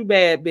 like a true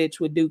bad bitch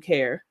would do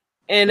care.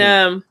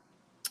 And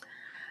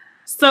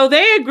so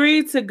they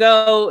agreed to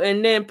go,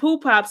 and then Pooh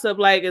pops up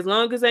like, as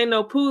long as ain't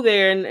no Pooh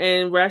there,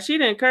 and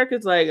Rashida and Kirk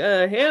is like,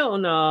 hell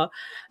no.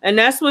 And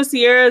that's when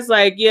Sierra's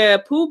like, yeah,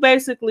 Pooh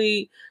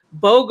basically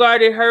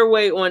bogarted her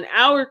way on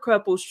our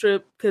couple's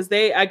trip because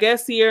I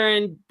guess Sierra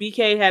and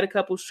BK had a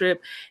couple's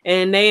trip,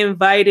 and they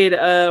invited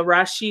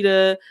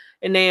Rashida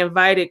and they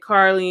invited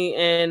Carly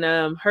and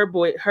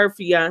her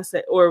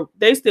fiance, or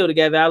they still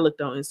together. I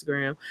looked on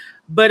Instagram,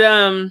 but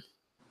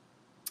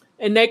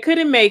and they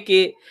couldn't make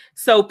it.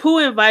 So Pooh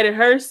invited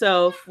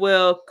herself.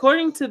 Well,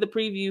 according to the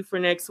preview for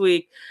next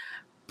week,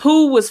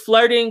 Pooh was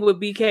flirting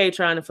with BK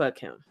trying to fuck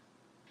him.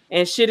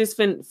 And shit is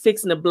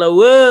fixing to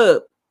blow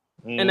up.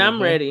 Mm-hmm. And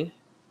I'm ready.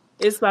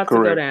 It's about to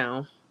go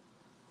down.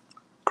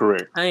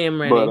 Correct. I am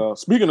ready. But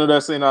speaking of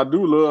that scene, I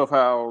do love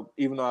how,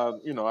 even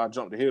though I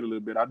jumped ahead a little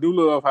bit, I do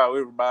love how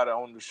everybody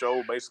on the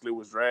show basically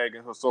was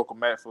dragging Hisoka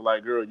Mat for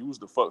like, girl, you was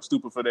the fuck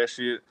stupid for that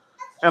shit.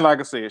 And like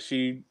I said,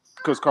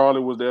 because Carly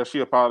was there, she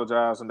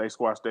apologized and they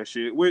squashed that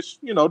shit, which,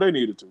 they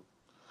needed to.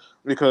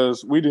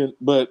 Because we didn't,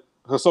 but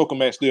Hisoka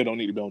Mat still don't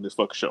need to be on this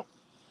fucking show.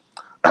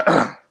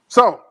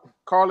 So,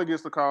 Carly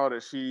gets the call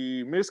that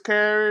she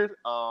miscarried.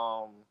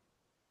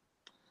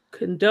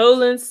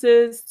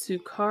 Condolences to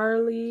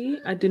Carly.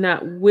 I do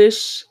not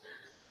wish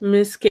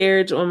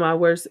miscarriage on my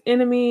worst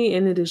enemy,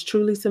 and it is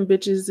truly some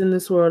bitches in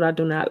this world I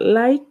do not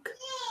like.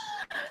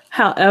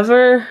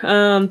 However,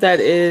 that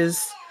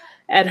is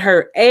at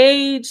her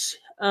age.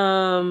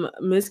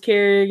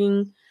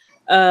 Miscarrying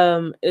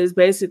is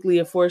basically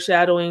a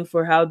foreshadowing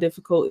for how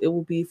difficult it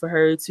will be for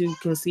her to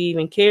conceive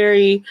and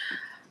carry.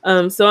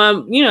 So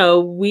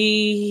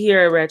we here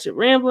at Ratchet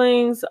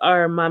Ramblings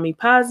are mommy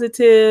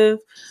positive,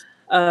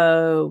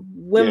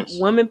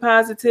 women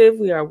positive.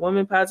 We are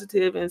woman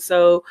positive, and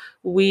so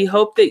we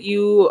hope that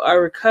you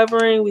are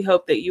recovering. We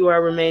hope that you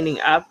are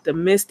remaining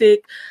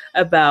optimistic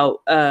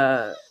about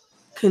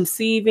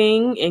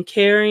conceiving and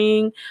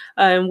carrying,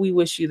 and we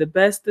wish you the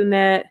best in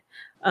that.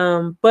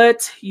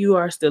 But you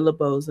are still a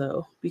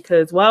bozo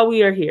because while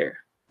we are here,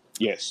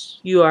 yes,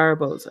 you are a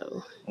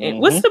bozo. And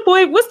what's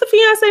the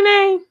fiance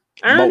name?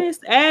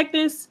 Ernest, Mo.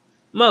 Agnes,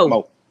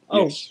 Mo.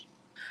 Oh, yes.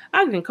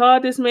 I can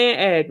call this man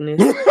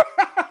Agnes.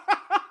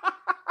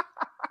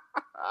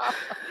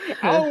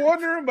 I was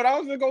wondering, but I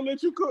was just gonna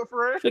let you cook,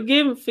 Fred.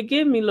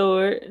 Forgive me,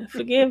 Lord.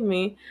 Forgive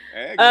me.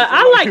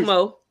 I like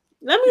Mo.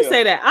 Let me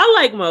say that. I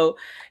like Mo.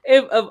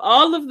 If of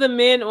all of the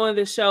men on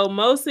the show,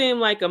 Mo seemed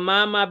like a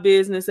mind my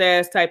business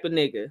ass type of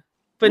nigga.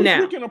 Which now.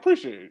 We can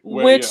appreciate.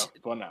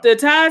 For now. The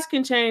ties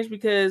can change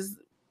because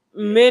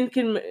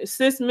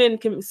cis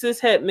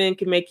het men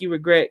can make you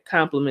regret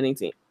complimenting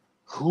them.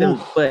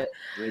 But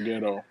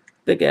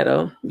the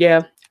ghetto.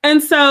 Yeah.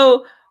 And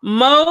so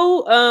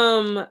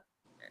Mo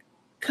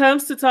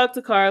comes to talk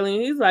to Carly,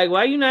 and he's like,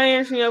 why you not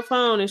answering your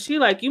phone? And she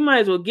like, you might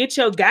as well get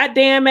your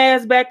goddamn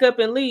ass back up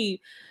and leave.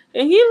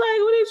 And he like,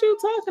 what are you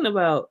talking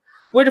about?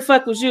 Where the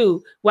fuck was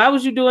you? Why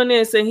was you doing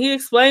this? And he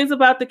explains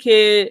about the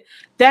kid.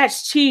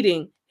 That's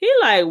cheating. He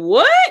like,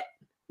 what?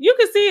 You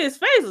can see his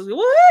face.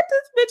 What?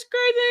 This bitch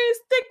crazy ain't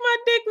stick my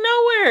dick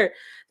nowhere.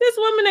 This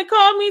woman that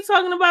called me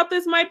talking about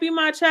this might be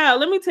my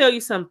child. Let me tell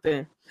you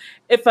something.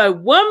 If a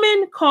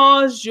woman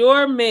calls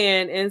your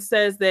man and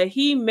says that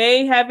he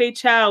may have a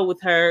child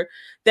with her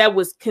that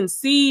was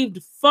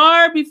conceived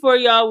far before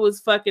y'all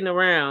was fucking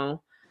around,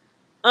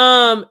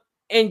 and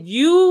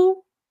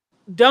you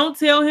don't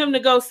tell him to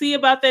go see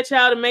about that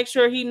child and make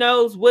sure he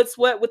knows what's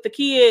what with the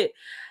kid,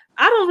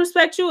 I don't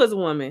respect you as a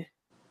woman.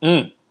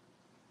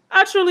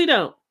 I truly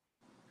don't.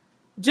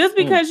 Just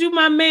because you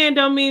my man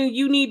don't mean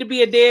you need to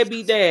be a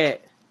deadbeat dad.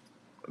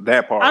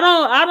 That part.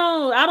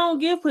 I don't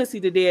give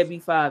pussy to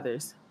deadbeat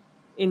fathers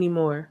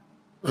anymore.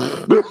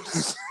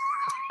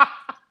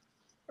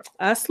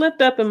 I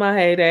slipped up in my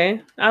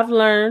heyday. I've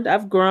learned,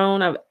 I've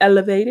grown, I've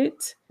elevated.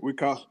 We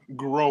call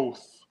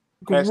growth.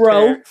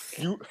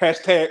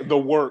 Hashtag the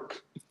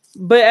work.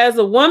 But as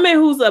a woman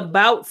who's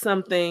about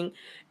something,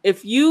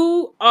 if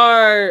you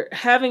are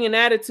having an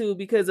attitude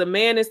because a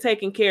man is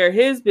taking care of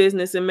his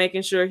business and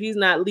making sure he's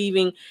not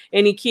leaving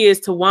any kids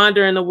to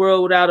wander in the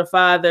world without a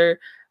father,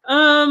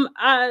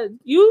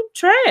 you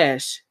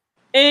trash.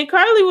 And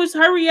Carly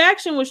her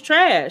reaction was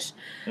trash.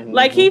 Mm-hmm.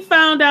 Like he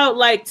found out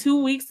like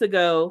 2 weeks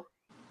ago,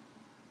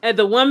 and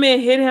the woman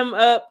hit him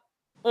up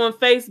on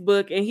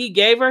Facebook, and he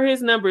gave her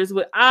his numbers.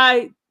 What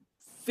I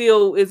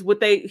feel is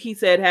what he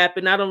said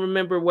happened. I don't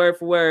remember word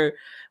for word,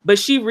 but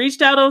she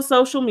reached out on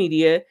social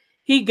media.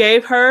 He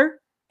gave her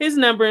his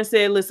number and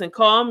said, listen,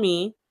 call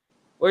me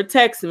or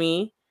text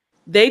me.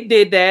 They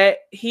did that.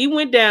 He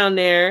went down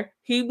there.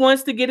 He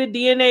wants to get a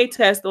DNA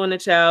test on the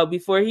child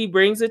before he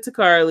brings it to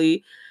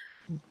Carly.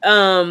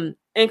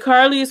 And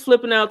Carly is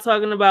flipping out,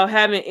 talking about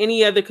having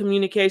any other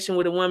communication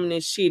with a woman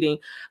is cheating.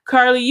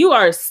 Carly, you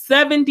are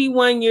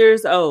 71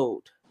 years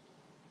old.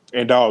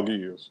 In dog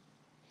years.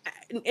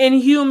 In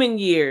human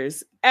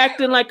years,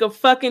 acting like a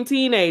fucking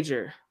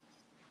teenager.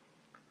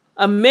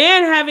 A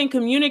man having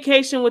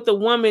communication with a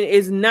woman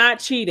is not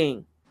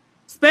cheating.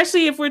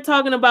 Especially if we're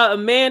talking about a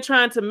man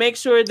trying to make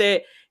sure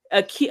that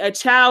a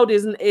child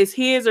is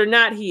his or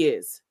not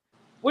his.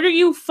 What are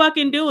you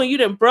fucking doing? You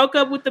done broke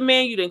up with the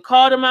man. You done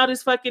called him out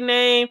his fucking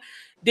name.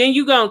 Then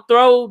you gonna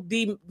throw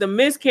the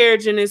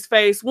miscarriage in his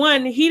face.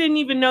 One, he didn't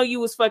even know you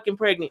was fucking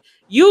pregnant.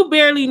 You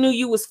barely knew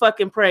you was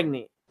fucking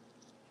pregnant.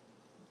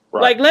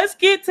 Right. Like, let's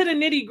get to the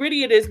nitty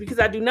gritty of this, because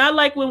I do not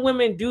like when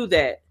women do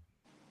that.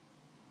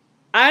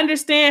 I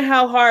understand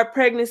how hard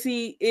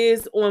pregnancy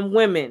is on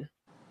women.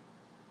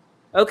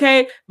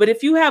 Okay, but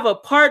if you have a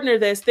partner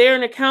that's there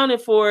and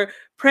accounted for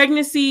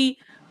pregnancy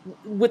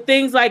with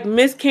things like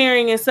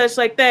miscarrying and such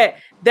like that,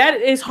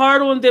 that is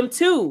hard on them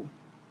too.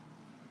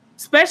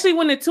 Especially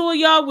when the two of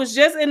y'all was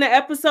just in the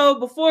episode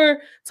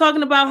before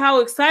talking about how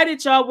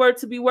excited y'all were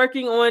to be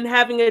working on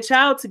having a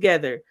child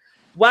together.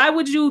 Why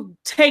would you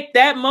take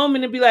that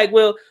moment and be like,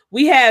 well,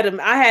 I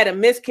had a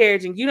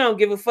miscarriage and you don't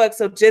give a fuck,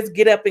 so just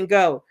get up and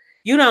go.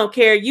 You don't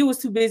care. You was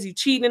too busy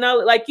cheating and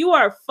all. Like, you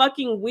are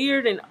fucking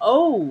weird and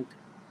old.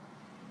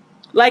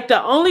 Like,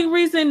 the only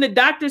reason the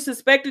doctor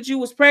suspected you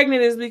was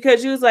pregnant is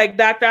because you was like,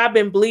 doctor, I've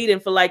been bleeding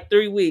for like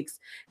 3 weeks.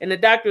 And the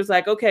doctor was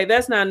like, okay,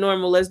 that's not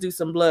normal. Let's do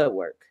some blood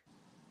work.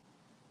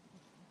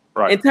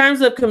 Right. In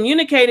terms of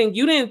communicating,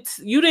 you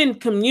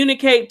didn't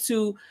communicate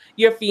to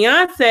your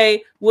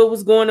fiance what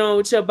was going on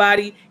with your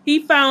body. He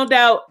found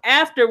out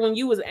after, when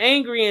you was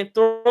angry and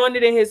throwing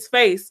it in his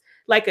face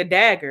like a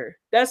dagger.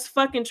 That's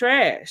fucking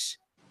trash.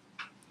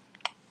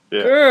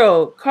 Yeah.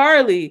 Girl,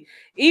 Carly,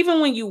 even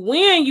when you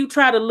win, you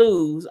try to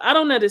lose. I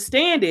don't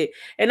understand it.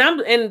 And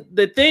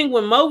the thing,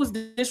 when Mo was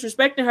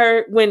disrespecting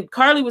her, when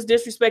Carly was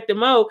disrespecting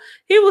Mo,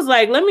 he was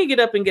like, let me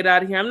get up and get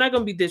out of here. I'm not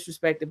going to be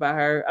disrespected by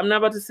her. I'm not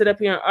about to sit up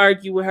here and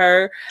argue with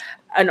her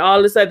and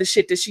all this other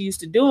shit that she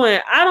used to do.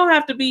 And I don't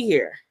have to be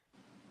here.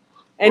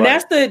 And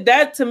right.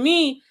 that to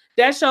me,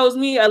 that shows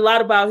me a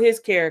lot about his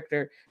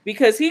character,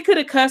 because he could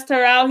have cussed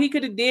her out. He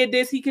could have did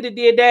this. He could have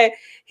did that.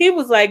 He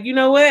was like, you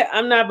know what?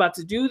 I'm not about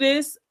to do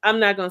this. I'm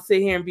not going to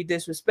sit here and be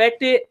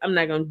disrespected. I'm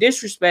not going to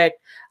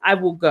disrespect. I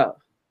will go.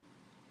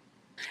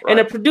 Right. And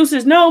the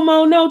producers, no,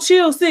 Mo, no,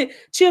 chill, sit,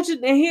 chill.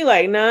 And he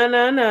like,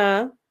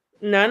 nah.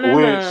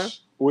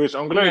 Which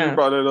I'm glad you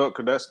brought that up,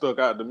 because that stuck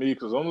out to me,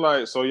 because I'm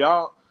like,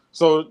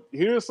 so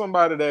here's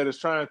somebody that is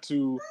trying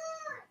to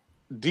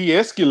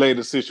de-escalate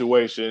a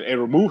situation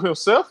and remove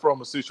himself from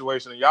a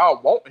situation, and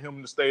y'all want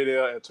him to stay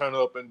there and turn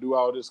up and do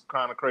all this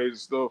kind of crazy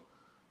stuff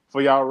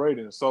for y'all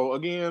ratings. So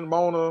again,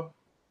 Mona,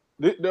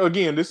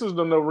 this is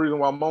another reason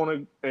why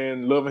Mona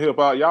and Love and Hip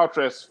Hop, y'all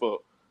trash as fuck,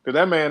 because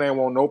that man ain't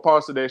want no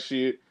parts of that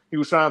shit. He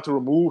was trying to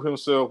remove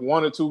himself,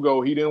 wanted to go.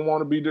 He didn't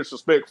want to be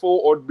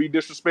disrespectful or be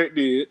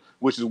disrespected,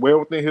 which is well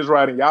within his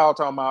right. And y'all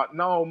talking about,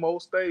 no, Mo,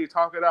 stay,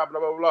 talk it out, blah,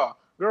 blah, blah.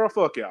 Girl,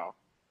 fuck y'all.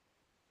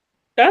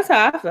 That's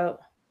how I felt.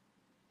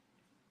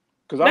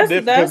 Because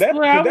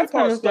that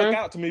part stuck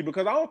out to me,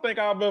 because I don't think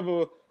I've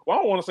ever, well, I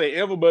don't want to say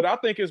ever, but I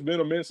think it's been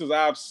a minute since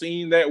I've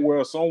seen that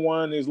where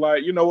someone is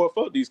like, you know what,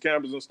 fuck these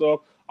cameras and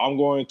stuff. I'm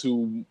going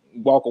to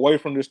walk away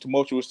from this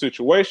tumultuous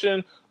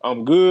situation.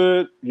 I'm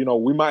good. You know,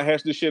 we might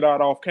hash this shit out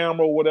off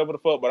camera or whatever the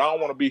fuck, but I don't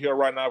want to be here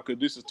right now because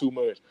this is too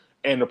much.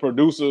 And the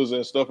producers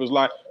and stuff is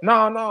like,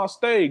 nah,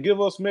 stay,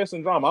 give us mess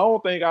and drama. I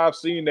don't think I've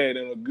seen that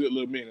in a good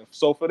little minute.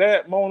 So for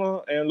that,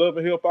 Mona and Love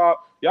and Hip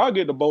Hop, y'all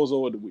get the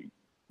bozo of the week,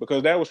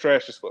 because that was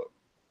trash as fuck.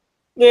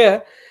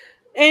 Yeah.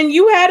 And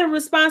you had a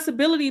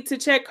responsibility to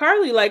check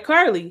Carly. Like,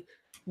 Carly,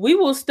 we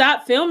will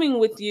stop filming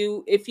with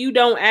you if you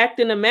don't act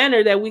in a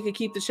manner that we could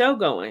keep the show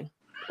going.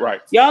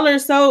 Right. Y'all are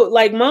so,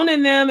 like, Mona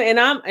and them,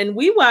 and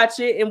we watch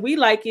it and we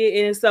like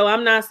it. And so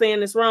I'm not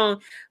saying it's wrong,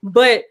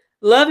 but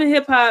Love and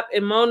Hip Hop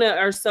and Mona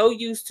are so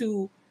used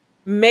to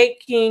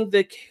having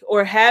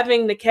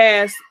the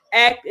cast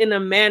act in a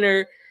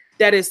manner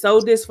that is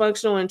so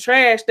dysfunctional and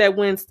trash that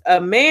when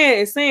a man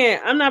is saying,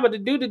 I'm not about to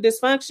do the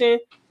dysfunction,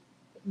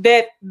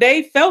 that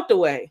they felt the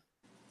way.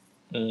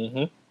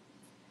 Mm-hmm.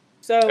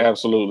 So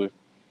absolutely,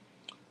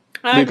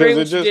 I agree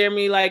with you,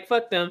 Jeremy. Like,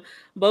 fuck them,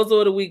 bozo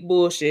of the week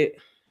bullshit.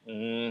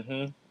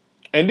 Mm-hmm.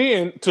 And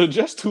then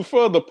to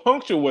further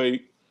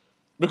punctuate,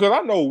 because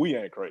I know we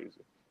ain't crazy,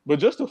 but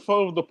just to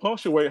further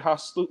punctuate how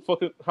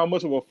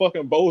much of a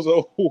fucking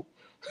bozo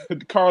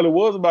Carly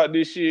was about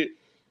this shit,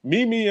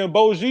 Mimi and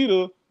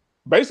Bojita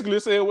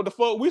basically said what the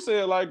fuck we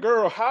said. Like,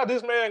 girl, how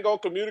this man gonna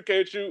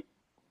communicating,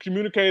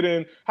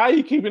 how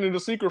he keeping it a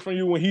secret from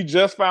you when he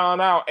just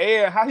found out,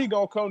 and how he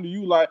gonna come to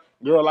you like,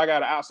 girl, I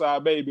got an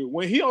outside baby,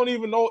 when he don't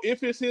even know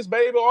if it's his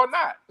baby or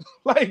not.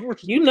 Like,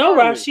 you know,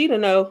 Rashida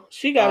know,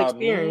 she got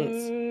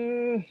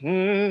experience.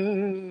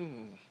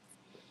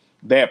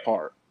 That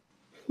part.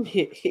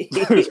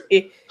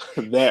 That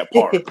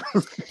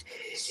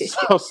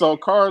part. So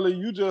Carly,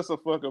 you just a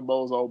fucking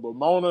bozo. But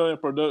Mona in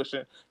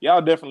production,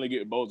 y'all definitely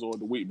get bozo of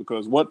the week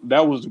because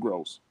that was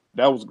gross.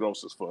 That was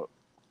gross as fuck.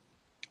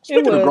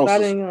 Speaking of gross, I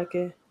didn't like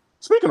it.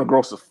 Speaking of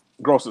gross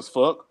as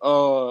fuck,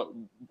 our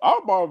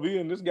Barbie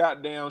and this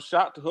goddamn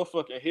shot to her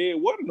fucking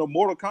head. What in the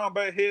Mortal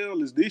Kombat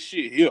hell is this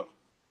shit here?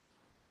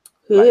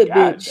 Hood like,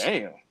 bitch.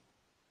 Goddamn.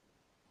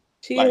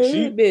 She a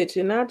hood bitch,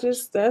 and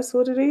that's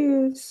what it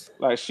is.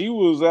 Like I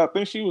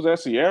think she was at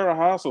Sierra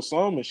House or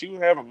something, and she was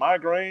having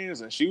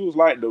migraines, and she was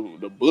like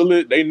the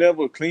bullet. They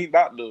never cleaned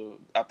out the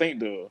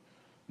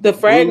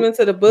fragments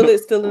of the bullet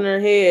still in her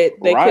head.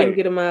 They right. couldn't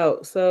get them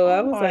out. So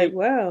I was like,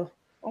 wow.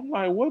 I'm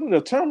like, what in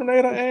the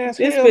Terminator ass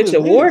this hell bitch is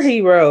a war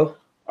hero.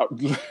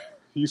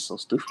 He's so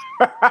stupid.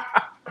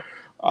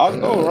 I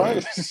know,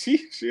 right?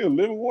 She a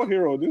living war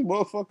hero. This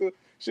motherfucker,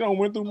 she done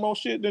went through more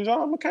shit than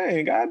John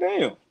McCain.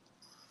 Goddamn.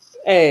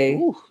 Hey.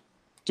 Ooh,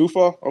 too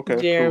far?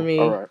 Okay, Jeremy.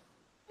 Cool. All right.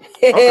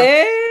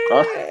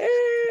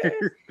 Okay.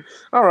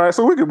 All right,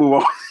 so we can move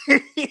on.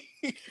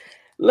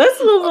 Let's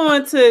move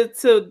on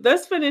to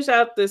let's finish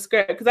out the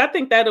Scrap, because I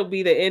think that'll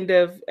be the end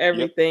of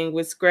everything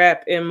with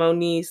Scrap and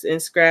Moniece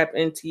and Scrap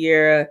and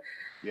Tiara.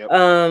 Yep.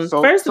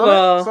 First of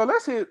all, so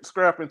let's hit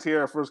Scrap and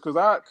Tiara first, because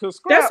Scrap,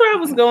 that's where I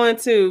was going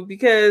to,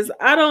 because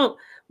I don't.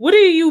 What do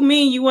you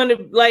mean you want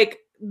to like?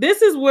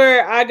 This is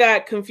where I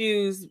got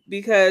confused,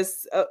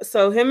 because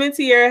so him and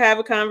Tiara have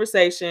a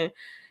conversation,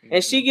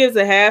 and she gives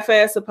a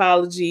half-ass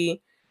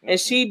apology, and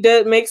she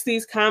makes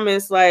these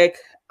comments like,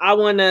 "I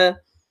want to."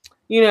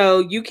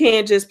 You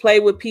can't just play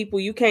with people.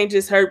 You can't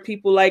just hurt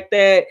people like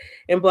that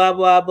and blah,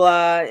 blah,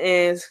 blah.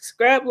 And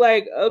Scrap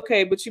like,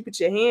 okay, but you put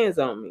your hands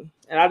on me.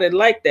 And I didn't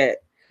like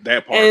that.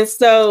 That part. And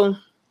so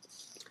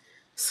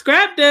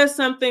Scrap does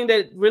something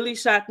that really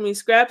shocked me.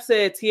 Scrap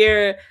said,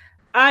 Tiara,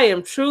 I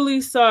am truly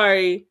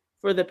sorry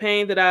for the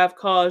pain that I've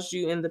caused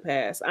you in the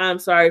past. I'm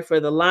sorry for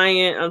the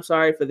lying. I'm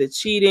sorry for the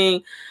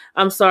cheating.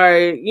 I'm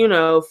sorry,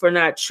 for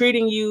not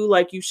treating you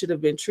like you should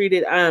have been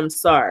treated. I'm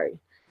sorry.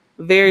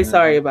 Very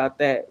sorry about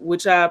that,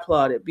 which I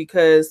applauded,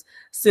 because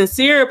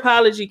sincere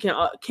apology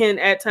can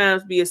at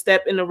times be a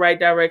step in the right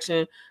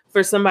direction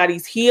for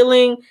somebody's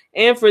healing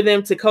and for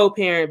them to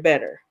co-parent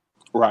better.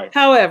 Right.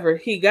 However,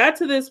 he got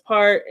to this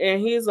part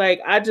and he's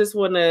like, I just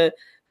want to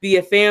be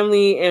a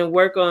family and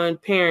work on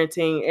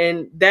parenting.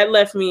 And that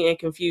left me in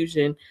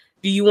confusion.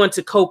 Do you want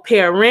to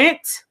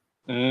co-parent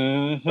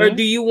or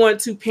do you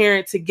want to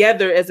parent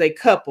together as a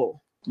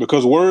couple?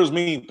 Because words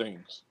mean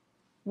things.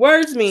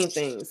 Words mean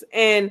things.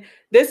 And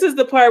this is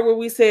the part where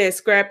we said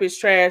Scrap is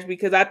trash,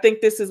 because I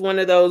think this is one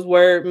of those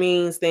word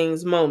means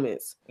things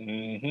moments.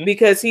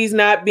 Because he's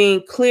not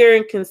being clear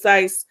and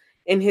concise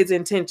in his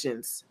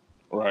intentions.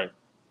 Right.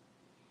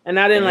 And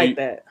I didn't like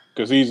that.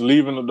 Because he's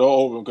leaving the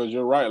door open, because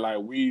you're right. Like,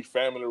 we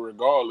family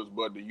regardless,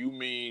 but do you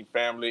mean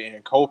family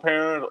and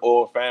co-parent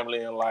or family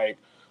and like,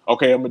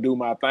 okay, I'm going to do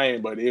my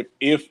thing. But if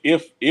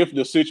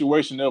the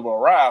situation ever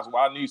arrives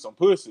where I need some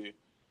pussy,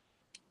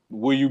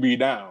 will you be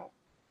down?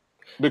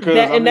 Because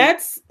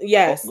that's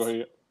yes. Oh, go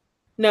ahead.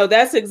 No,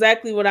 that's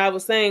exactly what I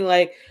was saying.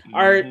 Like,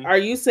 are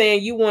you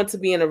saying you want to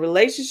be in a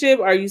relationship?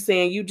 Are you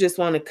saying you just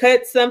want to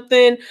cut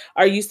something?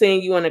 Are you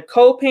saying you want to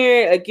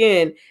co-parent?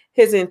 Again,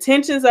 his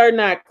intentions are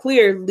not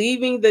clear,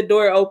 leaving the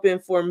door open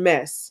for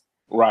mess.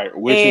 Right,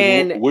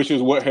 which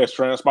is what has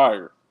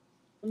transpired.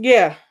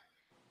 Yeah,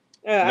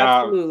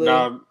 absolutely.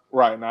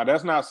 Now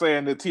that's not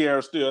saying that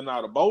Tiara's still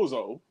not a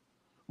bozo.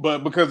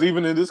 But because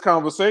even in this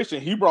conversation,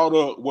 he brought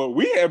up what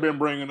we had been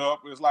bringing up.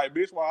 It's like,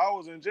 bitch, while I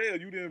was in jail,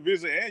 you didn't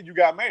visit and you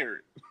got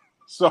married.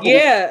 So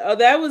yeah,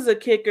 that was a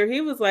kicker.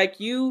 He was like,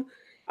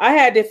 I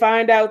had to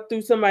find out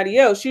through somebody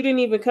else. You didn't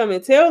even come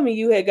and tell me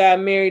you had got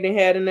married and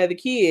had another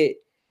kid.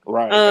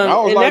 Right.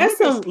 And that's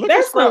some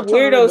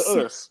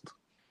weirdo.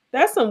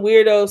 That's some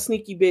weirdo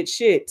sneaky bitch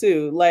shit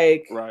too.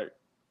 Like, right.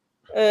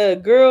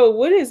 Girl,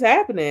 what is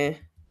happening?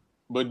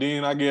 But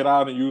then I get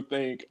out and you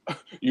think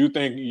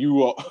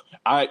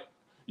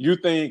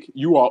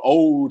you are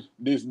owed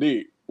this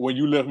dick when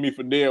you left me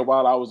for dead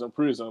while I was in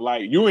prison.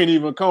 Like, you ain't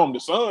even come. The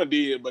son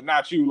did, but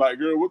not you. Like,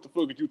 girl, what the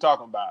fuck are you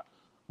talking about?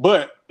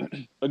 But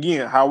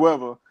again,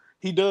 however,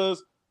 he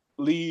does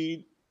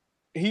lead.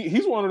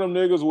 He's one of them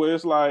niggas where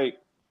it's like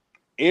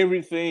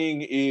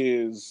everything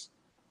is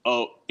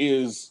a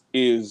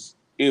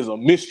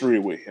mystery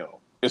with him.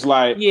 It's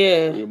like,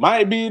 we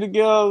might be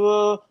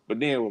together, but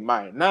then we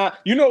might not.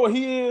 You know what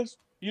he is?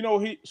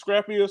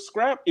 Scrap is?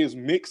 Scrap is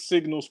mixed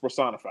signals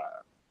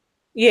personified.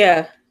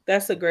 Yeah,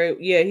 that's a great.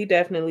 Yeah, he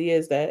definitely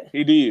is that.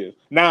 He did.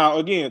 Now,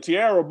 again,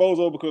 Tiara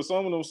bozo, because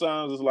some of them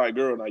sounds is like,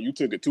 girl, now you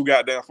took it too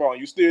goddamn far,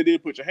 and you still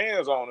did put your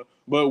hands on her.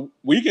 But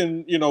we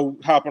can,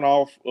 hopping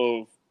off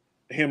of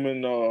him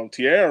and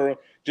Tiara,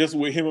 just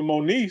with him and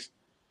Moniece,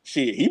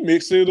 shit, he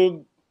mixed it up,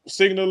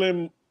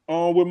 signaling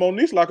with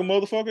Moniece like a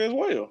motherfucker as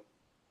well.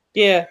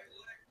 Yeah.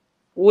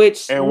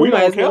 Which we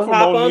might as well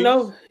hop on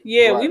over.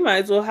 Yeah, right. We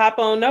might as well hop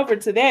on over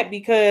to that,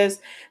 because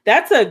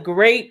that's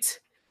great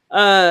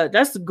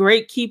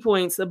key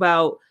points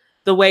about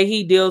the way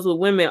he deals with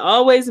women.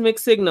 Always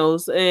mixed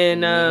signals.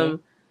 And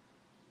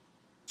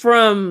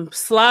from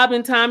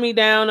slobbing Tommy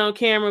down on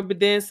camera,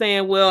 but then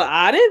saying, well,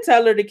 I didn't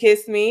tell her to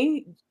kiss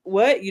me.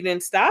 What? You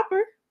didn't stop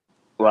her?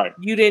 Right.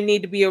 You didn't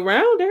need to be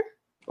around her.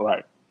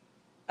 Right.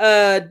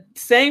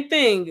 Same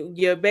thing.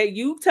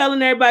 You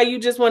telling everybody you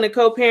just want to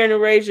co-parent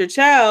and raise your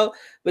child,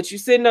 but you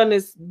sitting on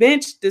this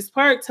bench, this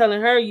park,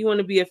 telling her you want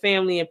to be a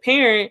family and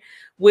parent,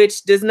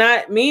 which does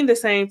not mean the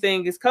same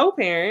thing as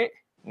co-parent.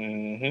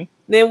 Mm-hmm.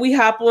 Then we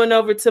hop on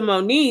over to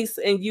Moniece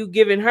and you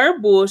giving her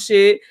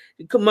bullshit.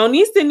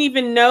 Moniece didn't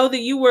even know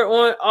that you were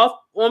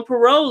on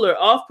parole or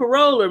off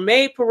parole or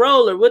made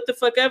parole or what the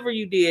fuck ever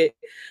you did.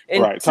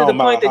 And right. to the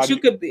point that you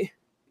could be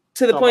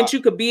to the point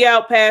you could be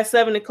out past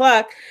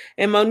 7:00.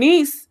 And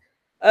Moniece,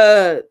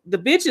 the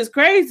bitch is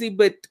crazy,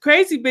 but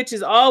crazy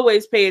bitches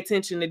always pay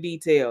attention to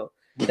detail.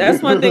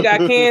 That's one thing I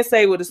can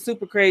say with a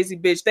super crazy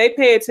bitch. They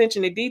pay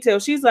attention to detail.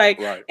 She's like,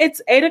 right.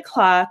 It's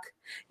 8:00.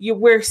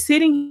 We're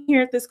sitting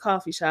here at this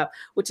coffee shop,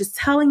 which is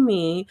telling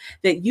me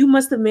that you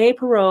must have made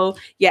parole.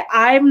 Yeah,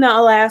 I'm not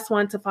the last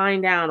one to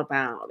find out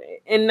about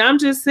it. And I'm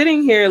just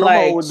sitting here Come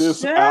like, on with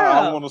this.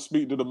 I want to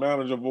speak to the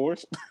manager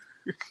voice.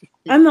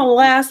 I'm the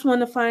last one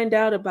to find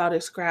out about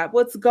it, Scrap.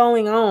 What's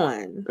going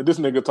on? This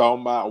nigga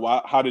talking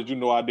about, how did you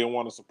know I didn't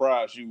want to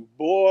surprise you?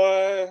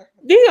 Boy.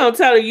 You gonna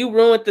tell her you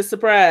ruined the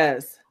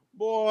surprise.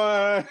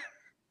 Boy.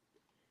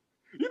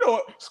 You know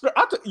what?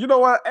 You know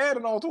what?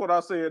 Adding on to what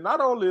I said,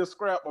 not only is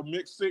Scrap a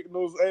mixed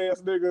signals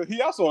ass nigga,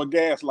 he also a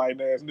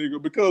gaslighting ass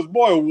nigga. Because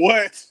boy,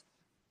 what?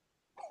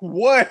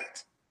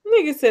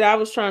 Nigga said I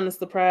was trying to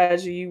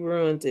surprise you. You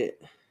ruined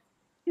it.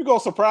 You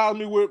gonna surprise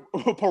me with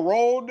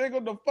parole,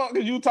 nigga? The fuck are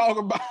you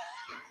talking about?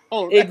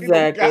 Exactly.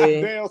 Ain't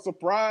no goddamn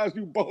surprise,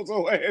 you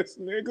bozo ass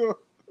nigga.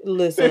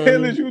 Listen. The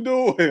hell is you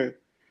doing?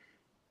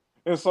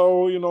 And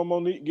so,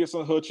 Monique gets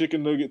on her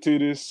chicken nugget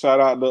titties. Shout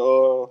out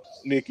to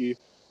Nikki.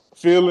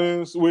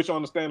 Feelings, which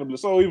understandably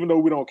so, even though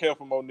we don't care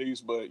for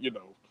Moniece, but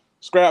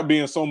Scrap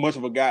being so much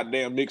of a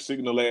goddamn mixed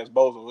signal ass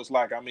bozo, it's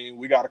like,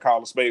 we gotta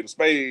call a spade a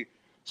spade.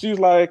 She's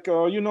like,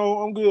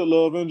 I'm good,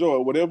 love, enjoy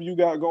whatever you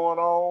got going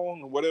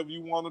on, whatever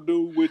you want to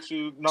do with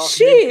your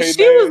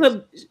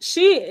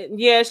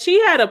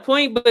she had a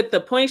point, but the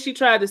point she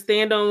tried to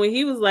stand on when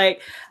he was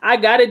like, I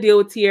gotta deal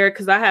with Tierra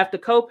because I have to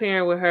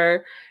co-parent with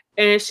her.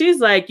 And she's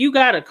like, you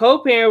got to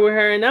co-parent with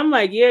her. And I'm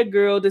like, yeah,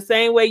 girl, the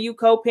same way you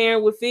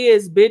co-parent with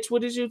Fizz, bitch.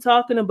 What is you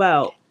talking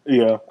about?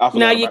 Yeah.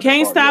 Now you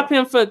can't stop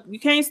him from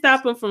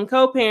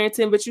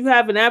co-parenting, but you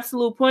have an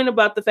absolute point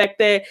about the fact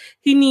that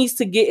he needs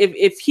to get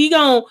if you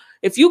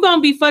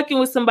gonna be fucking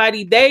with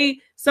somebody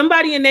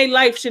in their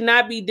life should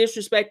not be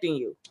disrespecting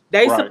you.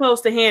 They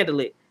supposed to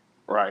handle it.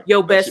 Right.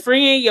 Your best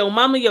friend, your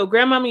mama, your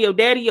grandmama, your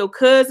daddy, your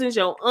cousins,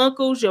 your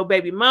uncles, your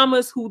baby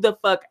mamas, who the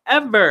fuck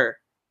ever.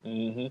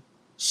 Mm-hmm.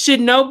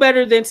 Should know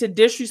better than to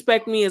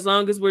disrespect me as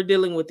long as we're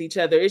dealing with each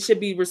other. It should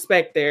be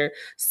respect there.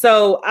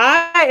 So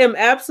I am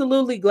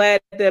absolutely glad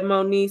that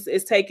Moniece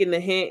is taking the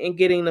hint and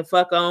getting the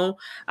fuck on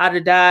out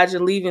of Dodge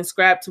and leaving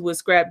Scrap to what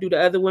Scrap do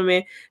to other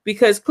women,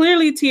 because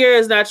clearly Tierra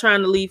is not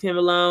trying to leave him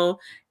alone.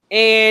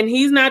 And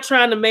he's not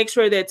trying to make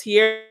sure that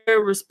Tierra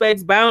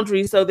respects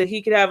boundaries so that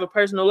he could have a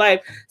personal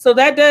life. So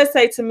that does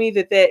say to me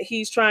that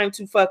he's trying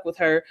to fuck with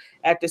her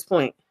at this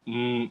point.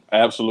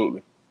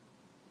 Absolutely.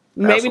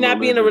 Maybe not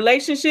be in a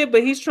relationship,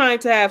 but he's trying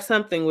to have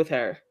something with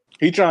her.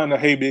 He trying to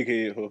big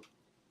head her.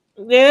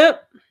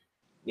 Yep.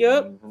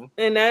 Mm-hmm.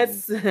 And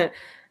that's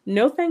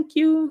no thank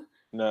you.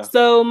 No.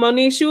 So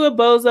Moniece, you a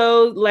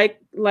bozo,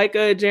 like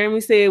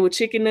Jeremy said, with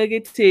chicken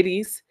nugget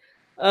titties.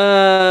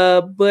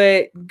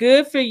 But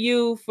good for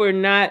you for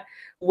not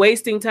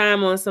wasting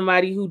time on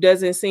somebody who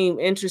doesn't seem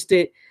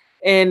interested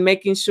and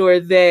making sure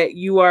that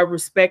you are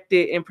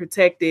respected and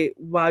protected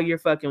while you're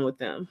fucking with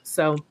them.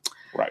 So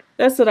right.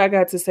 That's what I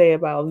got to say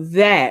about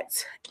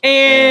that.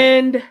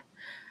 And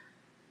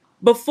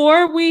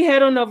before we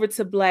head on over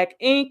to Black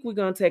Ink, we're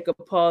going to take a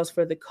pause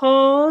for the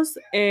calls.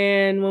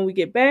 And when we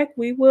get back,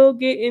 we will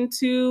get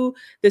into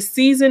the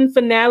season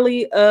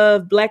finale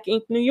of Black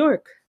Ink New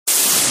York.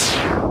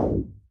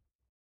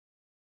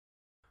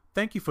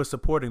 Thank you for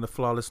supporting the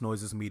Flawless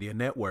Noises Media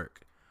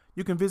Network.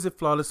 You can visit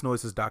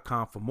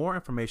flawlessnoises.com for more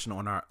information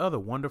on our other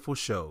wonderful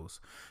shows.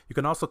 You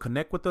can also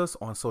connect with us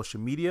on social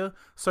media.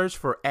 Search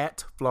for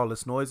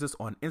 @FlawlessNoises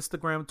on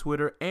Instagram,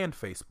 Twitter, and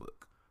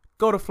Facebook.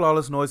 Go to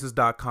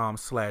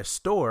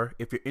flawlessnoises.com/store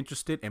if you're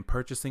interested in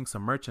purchasing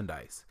some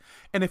merchandise.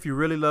 And if you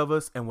really love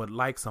us and would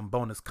like some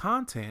bonus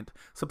content,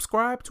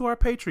 subscribe to our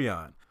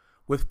Patreon.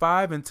 With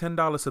 $5 and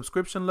 $10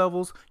 subscription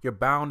levels, you're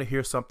bound to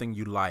hear something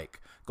you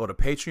like. Go to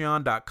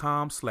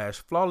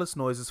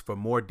patreon.com/flawlessnoises for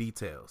more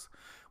details.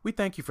 We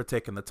thank you for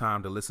taking the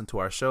time to listen to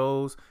our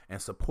shows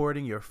and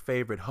supporting your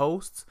favorite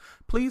hosts.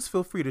 Please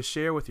feel free to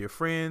share with your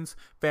friends,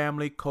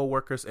 family,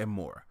 coworkers, and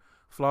more.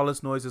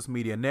 Flawless Noises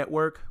Media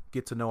Network,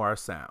 get to know our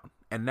sound.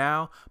 And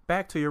now,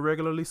 back to your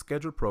regularly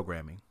scheduled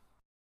programming.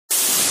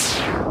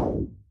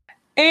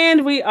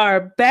 And we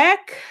are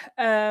back.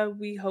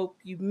 We hope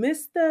you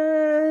missed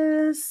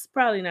us.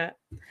 Probably not.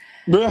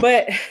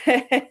 But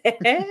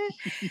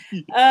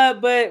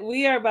but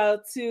we are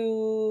about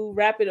to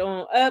wrap it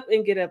on up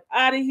and get up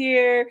out of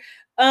here.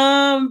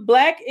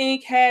 Black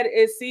Ink had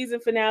its season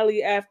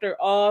finale after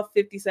all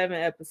 57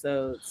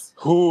 episodes.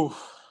 Whew,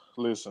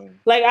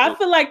 listen. Like, I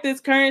feel like this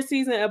current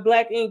season of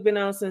Black Ink been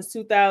on since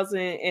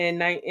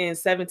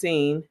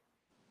 2017.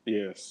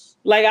 Yes.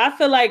 Like, I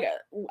feel like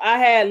I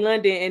had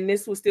London and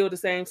this was still the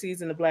same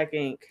season of Black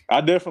Ink.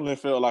 I definitely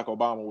felt like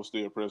Obama was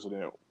still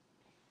president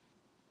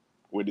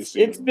with this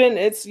season. It's been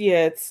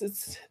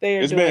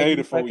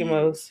 84 fucking years.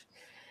 Most.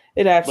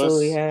 It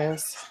absolutely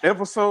has.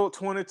 Episode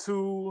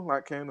 22,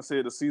 like Candace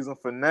said, the season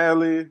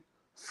finale,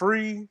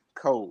 Free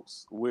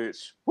Coast,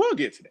 which we'll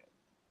get to that.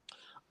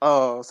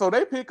 So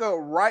they pick up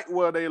right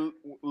where they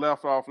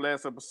left off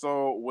last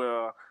episode,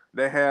 where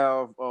they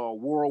have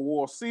World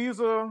War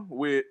Caesar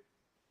with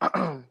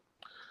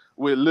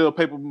with little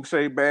paper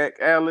mache back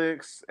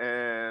Alex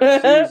and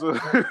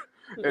Caesar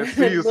and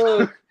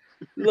Caesar.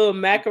 little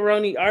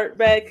macaroni art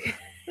back.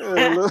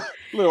 Yeah,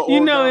 little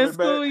you know, in origami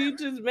school, back. you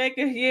just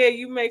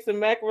you make some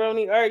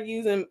macaroni art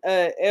using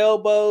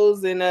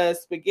elbows and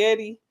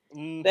spaghetti.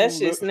 Mm-hmm. That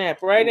shit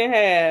snap right in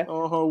half.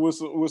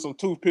 With some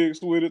toothpicks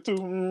with it too.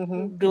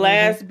 Mm-hmm.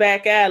 Glass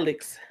back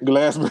Alex.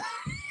 Glass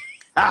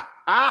back.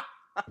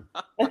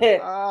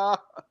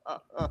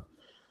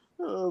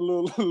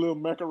 little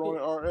macaroni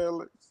art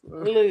Alex.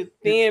 Little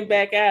thin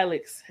back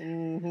Alex.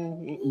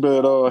 Mm-hmm.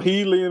 But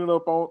he leaning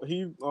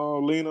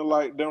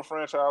like them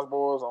franchise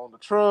boys on the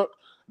truck.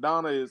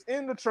 Donna is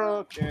in the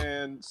truck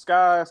and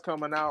Sky's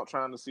coming out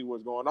trying to see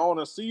what's going on.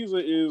 And Caesar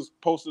is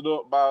posted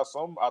up by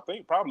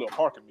probably a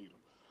parking meter.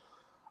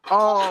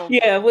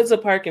 Yeah, it was a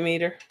parking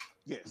meter.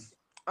 Yes.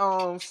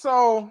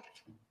 So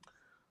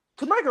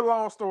to make a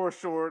long story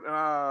short,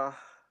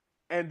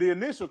 and the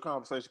initial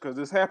conversation, because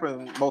this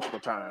happened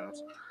multiple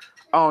times.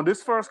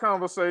 This first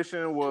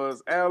conversation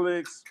was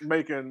Alex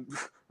making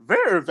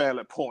very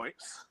valid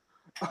points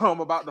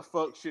about the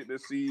fuck shit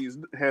that she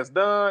has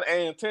done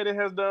and Teddy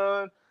has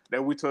done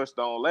that we touched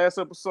on last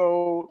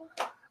episode.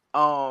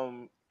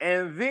 And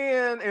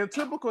then in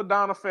typical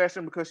Donna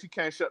fashion, because she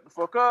can't shut the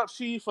fuck up,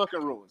 she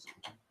fucking ruins it.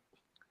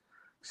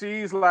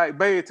 She's like,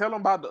 babe, tell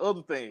them about the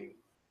other thing.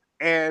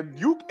 And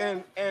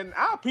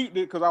I peeped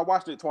it because I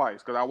watched it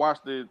twice. Because I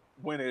watched it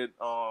when it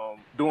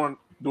during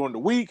the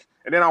week,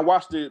 and then I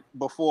watched it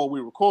before we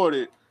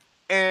recorded.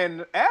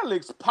 And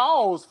Alex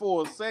paused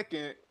for a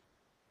second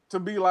to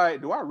be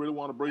like, do I really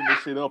want to bring this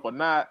shit up or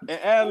not? And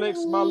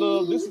Alex, my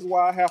love, this is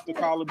why I have to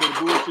call a bit of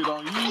bullshit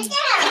on you,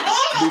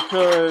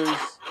 because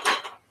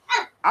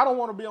I don't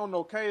want to be on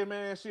no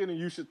caveman shit, and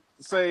you should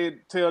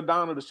tell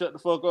Donna to shut the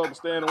fuck up and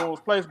stay in the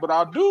woman's place. But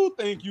I do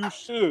think you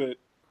should,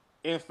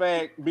 in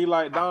fact, be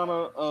like,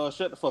 Donna,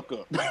 shut the fuck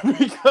up.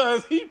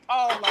 Because he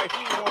paused like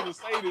he didn't want to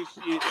say this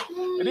shit.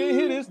 And then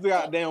here this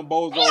goddamn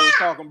bozo is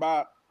talking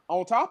about,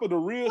 on top of the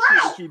real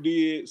shit that you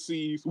did,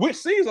 which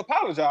C's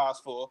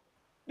apologized for,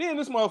 then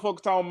this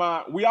motherfucker talking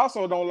about, we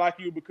also don't like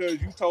you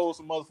because you told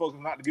some motherfuckers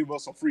not to give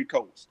us some free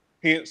coats.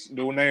 Hence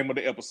the name of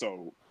the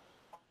episode.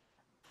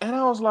 And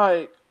I was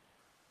like,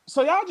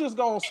 so y'all just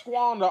gonna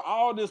squander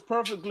all this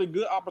perfectly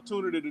good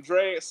opportunity to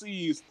drag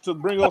C's to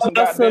bring us some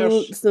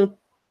goddamn some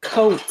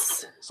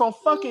coats. Some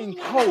fucking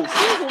coats.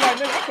 C's was like,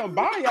 nigga, I can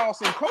buy y'all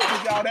some coats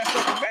if y'all that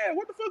fucking mad.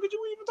 What the fuck are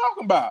you even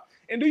talking about?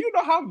 And do you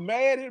know how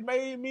mad it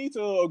made me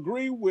to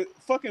agree with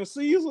fucking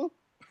Caesar?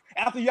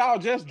 After y'all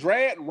just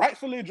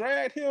rightfully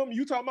dragged him,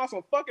 you talking about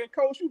some fucking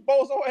coats, you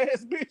bozo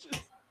ass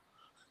bitches.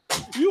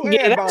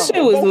 That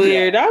shit was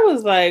weird. I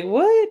was like,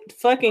 what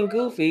fucking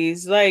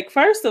goofies? Like,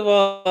 first of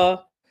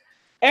all,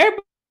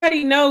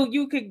 everybody know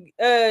you could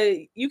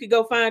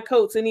go find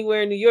coats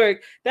anywhere in New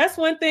York. That's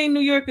one thing New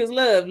Yorkers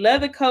love: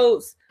 leather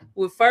coats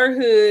with fur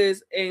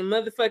hoods and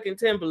motherfucking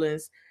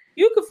Timberlands.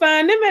 You could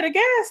find them at a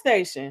gas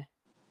station.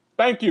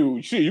 Thank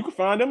you. Shit, you can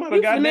find them at a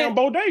goddamn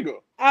bodega.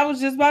 I was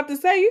just about to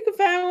say, you can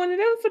find one of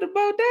them for the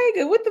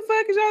bodega. What the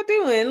fuck is y'all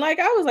doing? Like,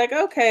 I was like,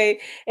 okay.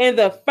 And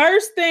the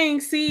first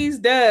thing C's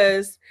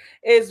does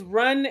is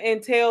run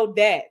and tell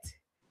Dat.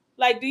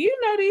 Like, do you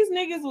know these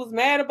niggas was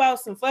mad about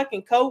some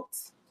fucking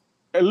coats?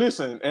 And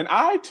listen, and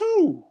I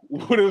too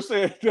would have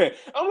said that.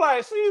 I'm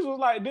like, C's was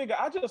like, nigga,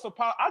 I just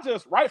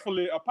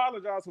rightfully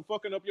apologize for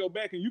fucking up your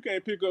back, and you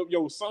can't pick up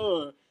your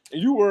son, and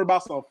you worry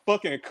about some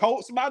fucking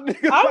coats, my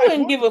nigga. I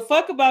wouldn't give a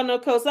fuck about no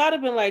coats. I'd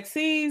have been like,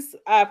 C's,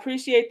 I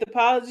appreciate the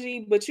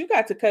apology, but you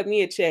got to cut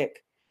me a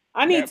check.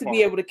 I need to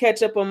be able to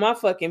catch up on my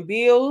fucking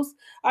bills.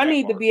 I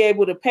need to be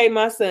able to pay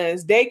my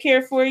son's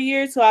daycare for a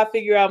year till I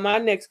figure out my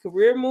next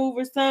career move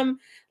or something.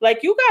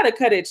 Like, you got to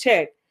cut a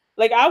check.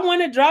 Like, I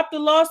want to drop the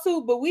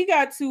lawsuit, but we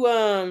got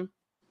to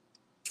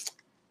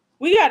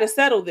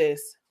settle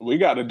this. We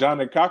got to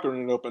Johnny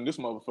Cochran it up in this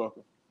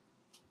motherfucker.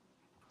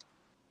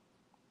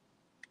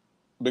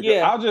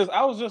 Because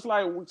I was just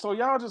like, so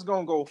y'all just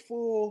gonna go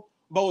full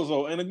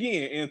bozo. And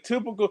again, in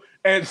typical,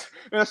 and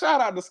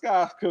shout out to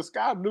Sky, because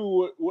Sky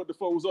knew what the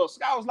fuck was up.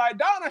 Sky was like,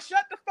 Donna,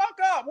 shut the fuck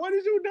up. What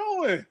is you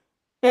doing?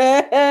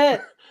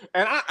 And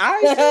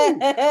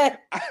I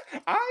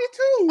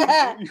too.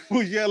 You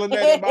was yelling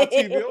at my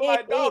TV. I'm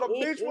like, dog,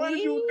 bitch, what are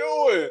you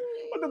doing?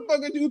 What the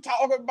fuck are you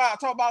talking about?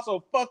 Talking about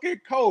some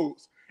fucking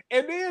coats.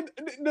 And then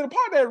the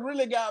part that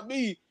really got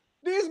me,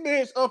 this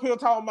bitch up here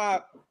talking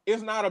about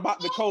it's not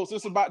about the coats,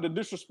 it's about the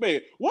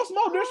disrespect. What's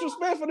more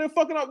disrespectful than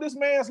fucking up this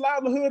man's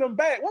livelihood and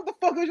back? What the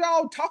fuck is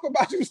y'all talking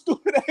about, you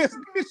stupid ass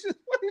bitches?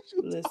 What is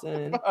you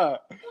talking about?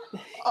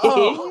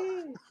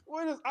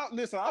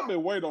 Listen, I've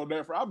been waiting on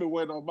that I've been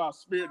waiting on my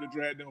spirit to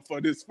drag them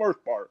for this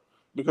first part.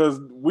 Because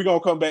we're going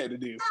to come back to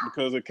this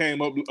because it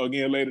came up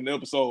again later in the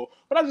episode.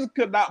 But I just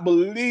could not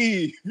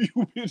believe you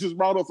bitches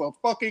brought us a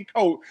fucking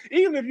coat.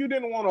 Even if you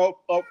didn't want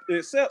to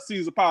accept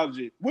C's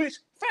apology, which,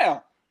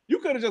 fair. You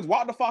could have just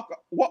walked the fuck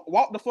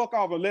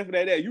off and left it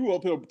at that. You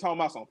up here talking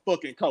about some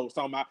fucking coats.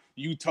 Talking about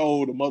you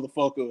told the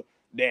motherfucker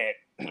that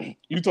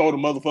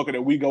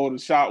we go to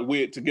shop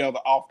with together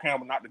off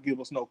camera not to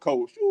give us no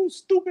coats. You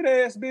stupid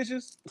ass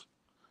bitches.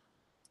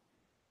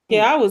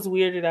 Yeah, I was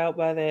weirded out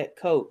by that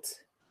coat.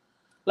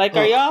 Like,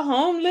 are y'all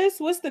homeless?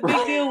 What's the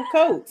big deal with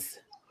coats?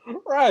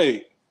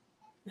 Right.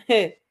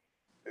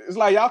 It's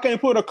like y'all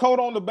can't put a coat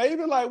on the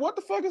baby. Like, what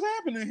the fuck is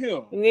happening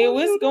here? Yeah,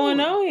 what's going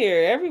on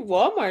here? Every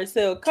Walmart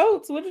sell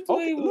coats. Why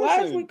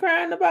is we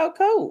crying about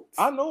coats?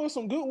 I know there's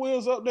some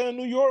Goodwills up there in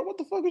New York. What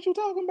the fuck are you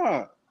talking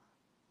about?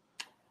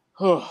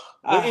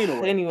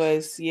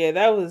 Anyways, yeah,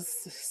 that was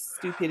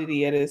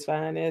stupidity at its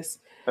finest.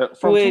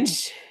 From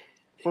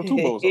two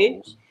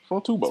bozos.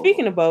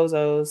 Speaking of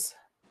bozos,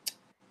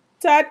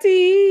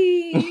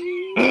 Tati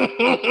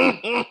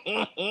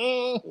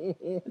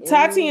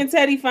and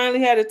Teddy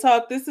finally had a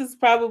talk. This is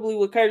probably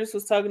what Curtis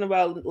was talking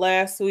about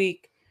last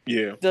week.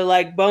 Yeah. The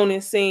like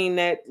bonus scene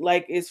that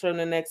like is from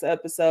the next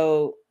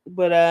episode.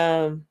 But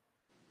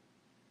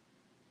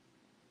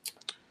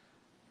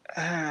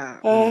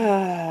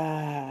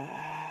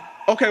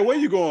okay, where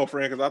you going,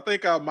 Frank? Because I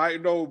think I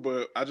might know,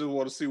 but I just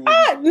want to see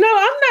what No,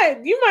 I'm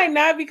not. You might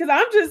not, because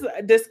I'm just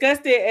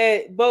disgusted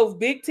at both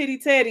Big Titty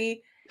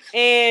Teddy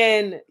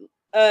and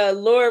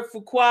Lord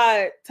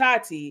Fuqua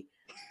Tati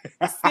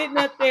sitting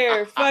up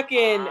there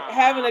fucking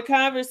having a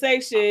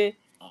conversation,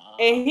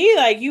 and he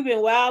like, you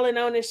been wilding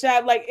on the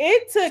shop. Like,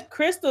 it took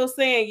Crystal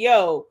saying,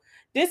 yo,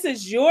 this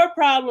is your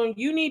problem,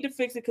 you need to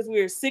fix it because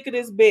we're sick of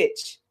this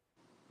bitch.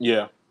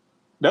 Yeah,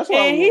 that's why.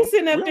 And he's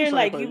sitting up there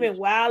like, you've been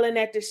wilding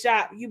at the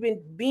shop, you've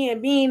been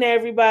being mean to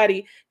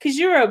everybody because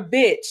you're a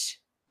bitch.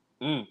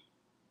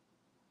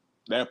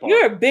 That part.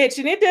 You're a bitch,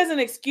 and it doesn't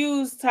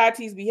excuse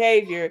Tati's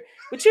behavior,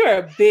 but you're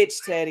a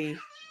bitch, Teddy.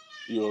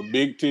 You're a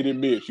big titty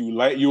bitch.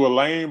 You a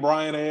lame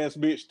Brian ass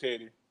bitch,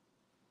 Teddy.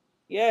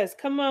 Yes,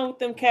 come on with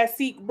them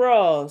Cacique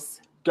bras.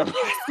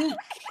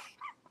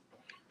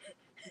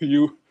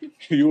 You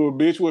a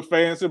bitch with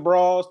fancy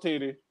bras,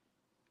 Teddy.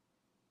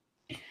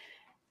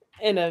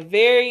 In a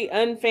very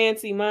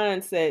unfancy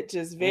mindset,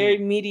 just very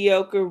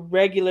mediocre,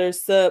 regular,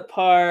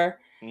 subpar,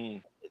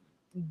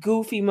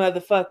 goofy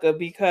motherfucker,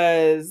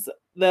 because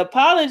the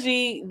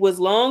apology was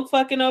long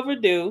fucking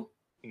overdue.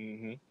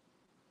 Mm-hmm.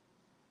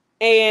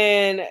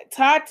 And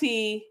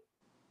Tati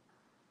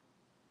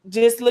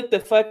just looked a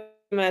fucking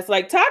mess.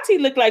 Like, Tati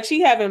looked like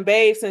she haven't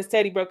bathed since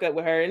Teddy broke up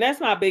with her. And that's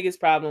my biggest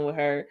problem with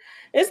her.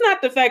 It's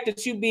not the fact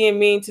that you being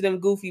mean to them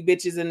goofy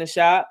bitches in the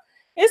shop.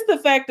 It's the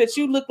fact that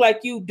you look like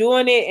you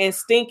doing it and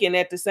stinking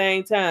at the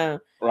same time.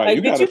 Right.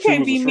 Like, bitch, you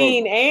can't be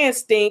mean and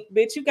stink.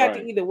 Bitch, you got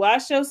to either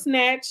wash your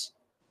snatch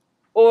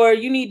or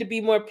you need to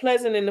be more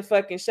pleasant in the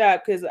fucking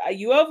shop, because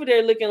you over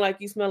there looking like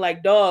you smell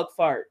like dog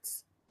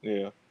farts.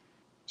 Yeah.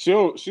 She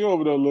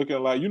over there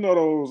looking like,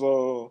 those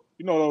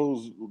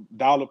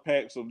dollar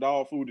packs of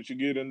dog food that you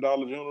get in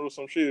Dollar General or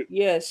some shit.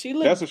 Yeah, she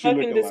looks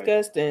fucking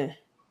disgusting. Like.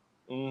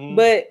 Mm-hmm.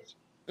 But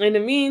in the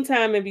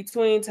meantime, in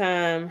between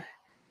time,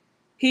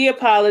 he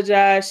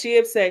apologized. She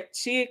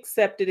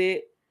accepted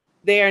it.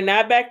 They are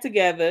not back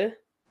together.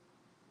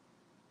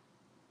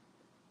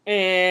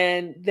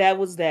 And that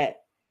was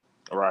that.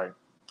 Right.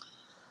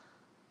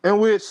 In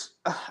which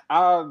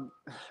I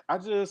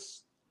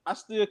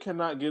still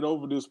cannot get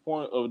over this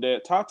point of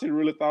that Tati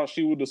really thought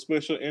she was the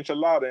special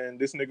enchilada and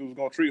this nigga was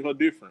gonna treat her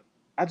different.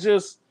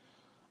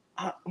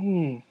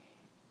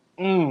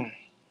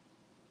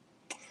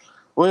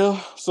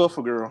 Well,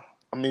 suffer girl.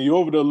 I mean, you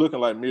over there looking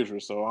like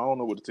misery, so I don't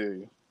know what to tell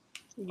you.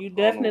 You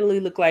definitely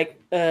look like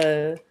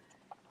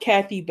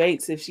Kathy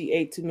Bates if she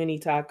ate too many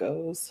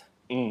tacos.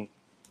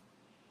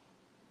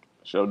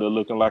 She over there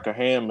looking like a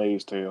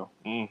Handmaid's Tale.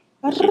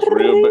 It's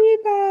real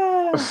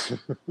bad.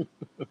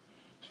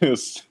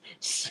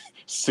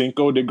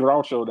 Cinco de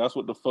Groucho. That's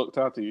what the fuck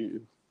Tati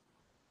is.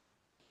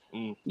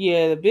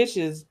 Yeah, the bitch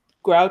is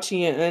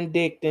grouchy and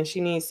undicked, and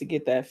she needs to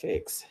get that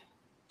fixed.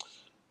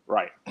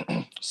 Right.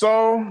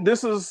 So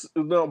this is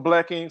the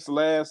Black Ink's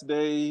last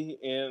day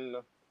in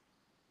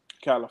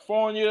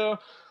California.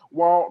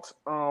 Walt,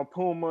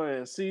 Puma,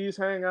 and C's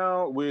hang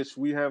out, which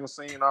we haven't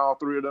seen all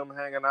three of them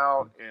hanging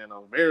out in a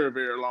very,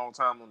 very long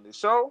time on the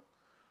show.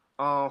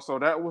 So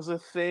that was a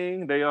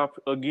thing. They are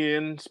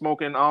again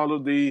smoking all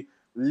of the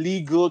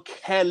legal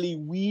Cali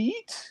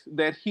weed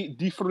that hit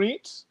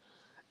different.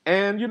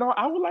 And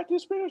I would like to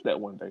experience that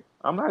one day.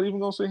 I'm not even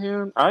gonna sit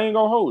here and I ain't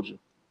gonna hold you.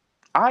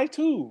 I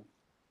too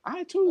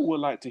would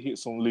like to hit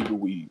some legal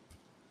weed.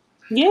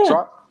 Yeah.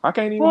 So I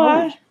can't even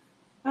hold you.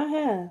 I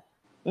have.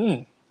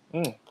 Mm.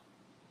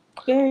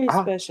 Very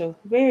special,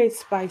 very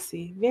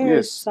spicy,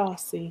 very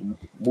saucy.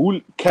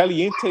 Muy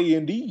caliente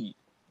indeed.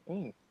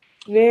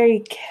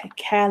 Very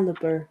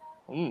caliber.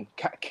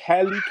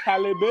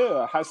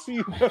 Caliber. I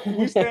see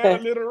we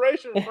stand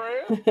alliteration,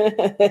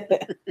 friend.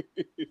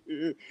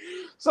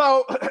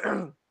 So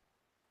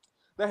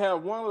they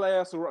have one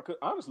last.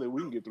 Honestly,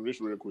 we can get through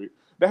this real quick.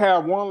 They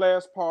have one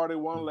last party,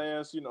 one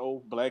last,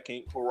 Black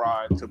Ink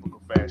parade,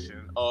 typical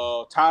fashion.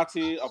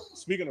 Tati.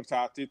 Speaking of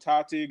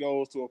Tati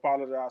goes to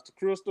apologize to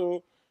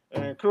Crystal,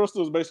 and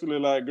Crystal's basically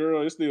like,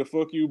 "Girl, it's still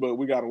fuck you, but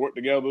we got to work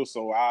together.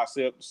 So I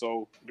accept.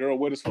 So, girl,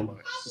 what is for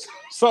lunch?"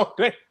 So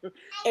but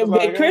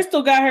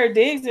Crystal got her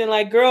digs in,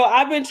 like, "Girl,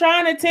 I've been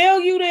trying to tell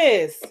you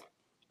this."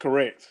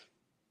 Correct.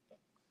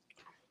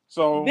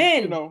 So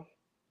then,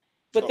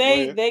 but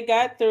they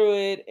got through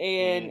it,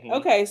 and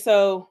okay,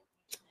 so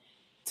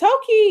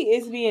Toki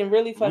is being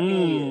really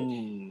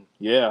fucking weird.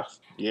 Yeah.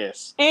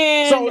 Yes.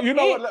 And so what?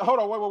 Hold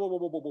on.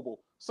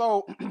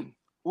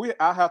 Wait. So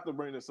I have to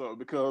bring this up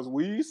because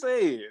we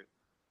said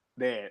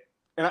that,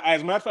 and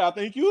as a matter of fact,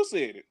 I think you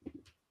said it,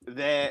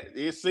 that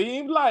it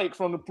seemed like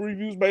from the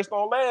previews based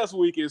on last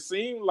week, it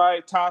seemed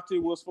like Tati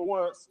was for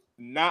once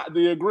not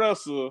the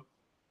aggressor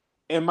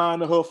and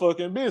minding her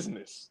fucking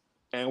business.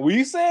 And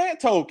we said,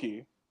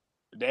 Toki,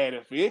 that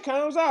if it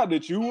comes out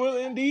that you were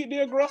indeed the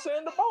aggressor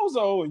and the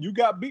bozo and you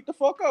got beat the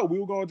fuck up, we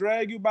were gonna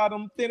drag you by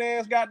them thin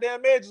ass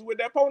goddamn edges with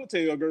that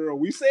ponytail, girl.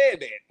 We said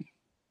that.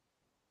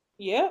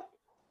 Yep.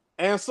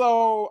 And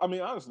so, I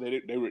mean, honestly, they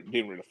didn't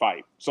really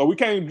fight. So we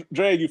can't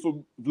drag you for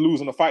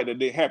losing a fight that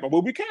didn't happen,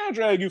 but we can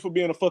drag you for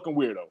being a fucking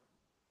weirdo.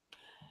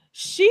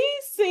 She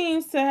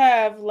seems to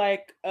have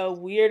like a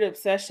weird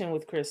obsession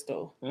with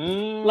Crystal.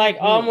 Like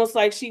almost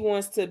like she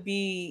wants to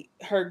be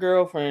her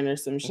girlfriend or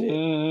some shit.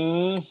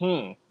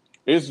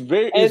 Is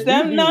that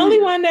the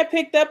only one that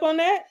picked up on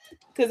that?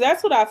 Because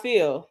that's what I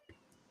feel.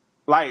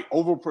 Like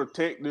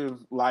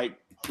overprotective, like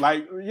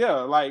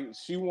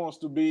she wants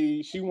to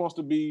be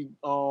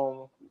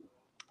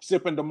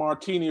sipping the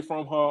martini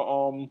from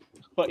her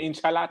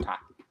enchilada.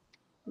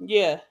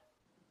 Yeah.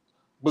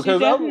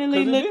 Because she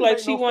definitely looked like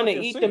she wanted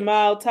to eat the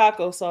mild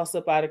taco sauce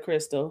up out of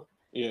Crystal.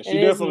 Yeah,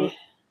 she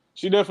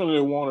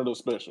definitely wanted a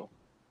special.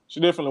 She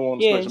definitely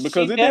wanted a special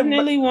because she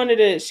definitely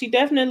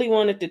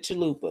wanted the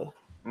chalupa.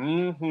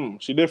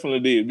 She definitely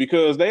did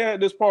because they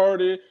had this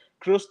party.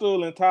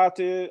 Crystal and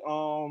Tati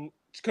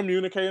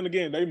communicating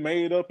again. They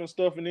made up and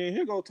stuff, and then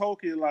here go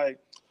Toki like,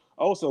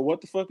 "Oh, so what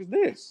the fuck is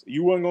this?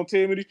 You wasn't gonna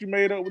tell me that you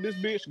made up with this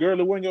bitch, girl?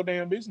 It wasn't your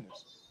damn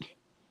business."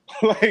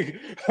 like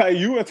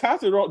you and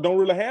Tati don't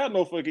really have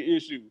no fucking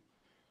issue.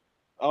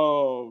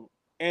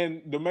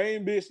 And the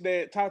main bitch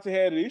that Tati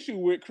had an issue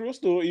with,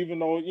 Crystal, even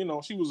though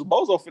she was a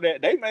bozo for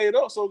that, they made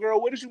up. So, girl,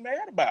 what is you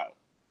mad about?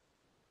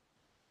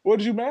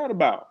 What is you mad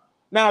about?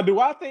 Now, do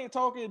I think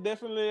Toki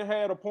definitely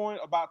had a point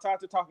about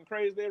Tati talking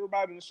crazy to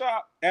everybody in the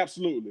shop?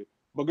 Absolutely.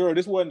 But, girl,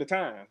 this wasn't the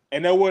time.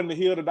 And that wasn't the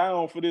hill to die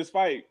on for this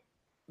fight.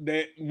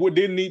 That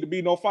didn't need to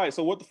be no fight.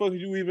 So what the fuck are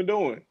you even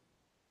doing?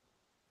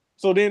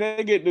 So then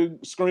they get to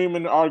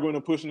screaming, arguing,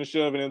 and pushing and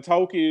shoving. And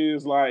Toki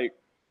is like,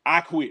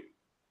 I quit.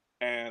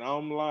 And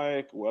I'm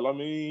like, well, I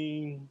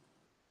mean...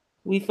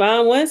 We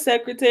found one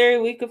secretary.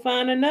 We could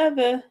find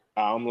another.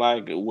 I'm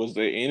like, was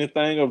there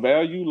anything of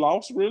value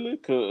lost, really?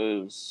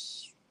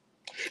 Because...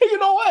 You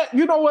know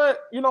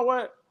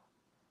what?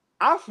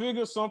 I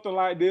figured something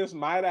like this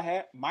might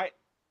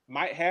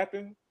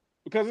happen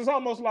because it's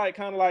almost like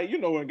kind of like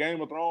in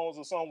Game of Thrones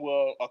or something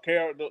where a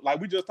character,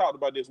 like we just talked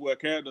about this, where a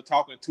character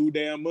talking too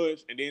damn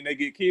much and then they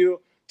get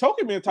killed.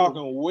 Toki been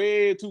talking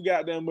way too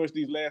goddamn much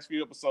these last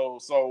few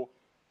episodes, so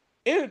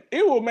it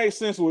will make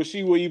sense where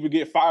she will either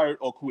get fired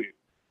or quit.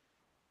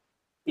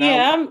 Now,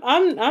 yeah,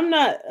 I'm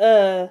not.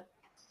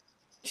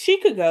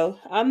 She could go.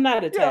 I'm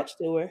not attached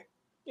to her.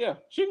 Yeah,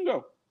 she can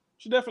go.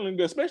 She definitely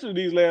good, especially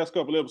these last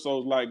couple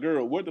episodes. Like,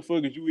 girl, what the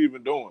fuck is you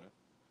even doing?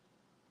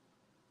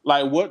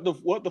 Like, what the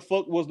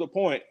fuck was the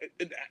point?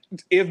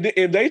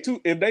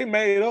 If they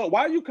made up,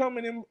 why are you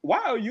coming in?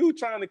 Why are you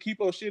trying to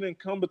keep up shit and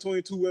come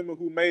between two women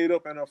who made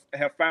up and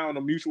have found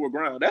a mutual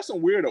ground? That's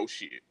some weirdo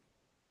shit.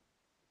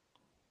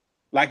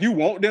 Like, you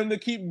want them to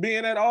keep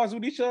being at odds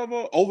with each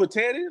other over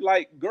Teddy?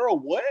 Like, girl,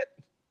 what?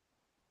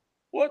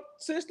 What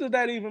sense does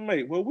that even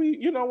make? Well,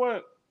 you know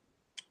what?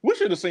 We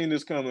should have seen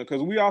this coming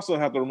because we also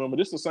have to remember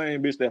this is the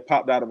same bitch that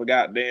popped out of a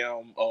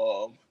goddamn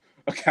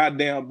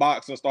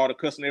box and started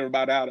cussing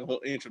everybody out in her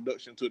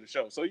introduction to the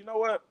show. So you know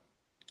what?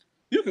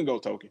 You can go,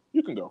 Toki.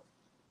 You can go.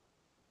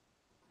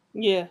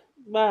 Yeah.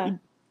 Bye.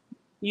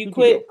 You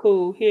quit.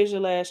 Cool. Here's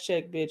your last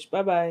check, bitch.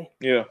 Bye-bye.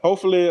 Yeah.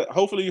 Hopefully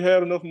you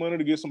had enough money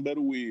to get some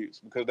better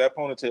wigs because that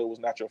ponytail was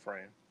not your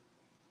friend.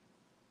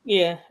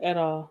 Yeah, at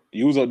all.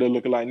 You was up there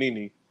looking like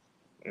Nene.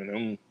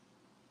 And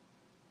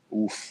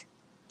oof.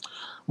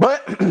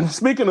 But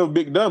speaking of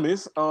big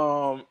dummies,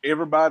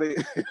 everybody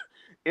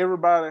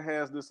everybody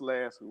has this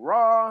last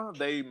hurrah.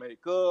 They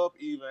make up,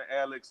 even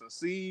Alex and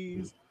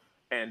C's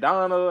and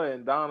Donna.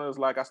 And Donna's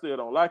like, I still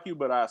don't like you,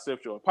 but I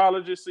accept your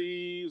apology,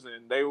 C's.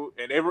 And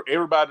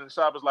everybody in the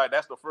shop is like,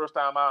 that's the first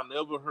time I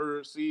never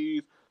heard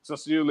C's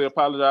sincerely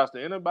apologize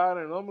to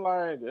anybody. And I'm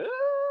like,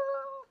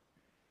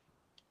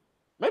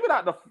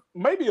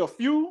 maybe a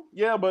few,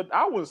 yeah, but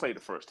I wouldn't say the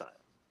first time.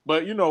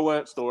 But you know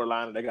what?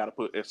 Storyline, they got to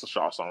put extra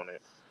sauce on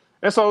it.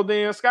 And so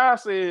then Sky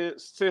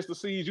says to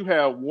C's, you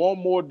have one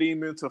more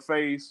demon to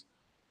face.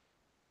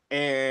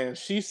 And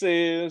she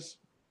says,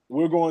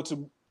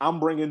 I'm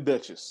bringing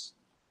Duchess.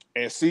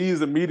 And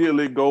C's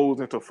immediately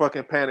goes into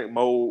fucking panic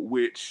mode,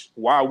 which,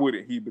 why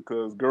wouldn't he?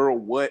 Because, girl,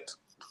 what?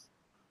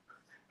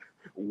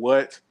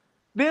 What?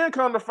 Then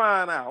come to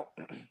find out,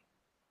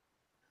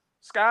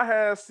 Sky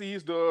has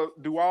C's to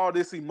do all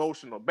this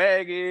emotional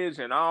baggage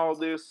and all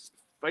this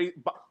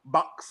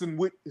boxing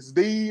with his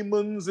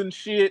demons and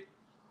shit.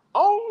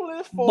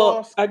 Only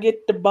for I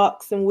get the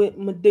boxing with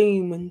my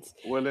demons.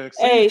 Well, then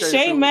hey,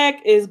 Shay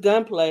Mack is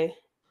gunplay.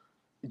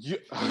 Yeah.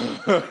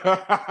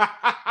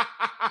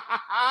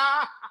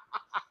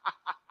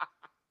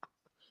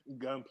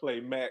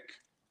 Gunplay Mac.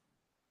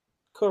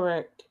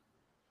 Correct.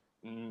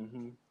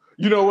 Mm-hmm.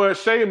 You know what?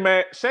 Shay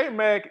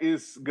Mack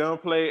is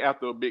gunplay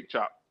after a big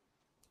chop.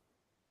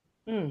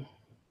 And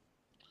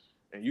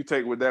you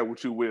take with that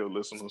what you will,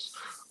 listeners.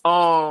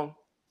 So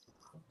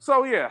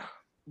yeah,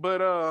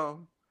 but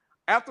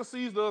after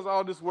C's does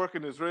all this work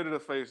and is ready to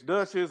face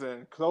Duchess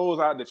and close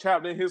out the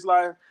chapter in his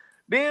life,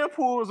 then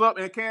pulls up,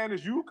 and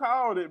Candace, you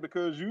called it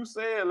because you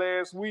said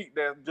last week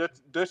that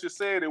Duchess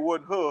said it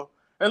wasn't her.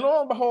 And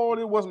lo and behold,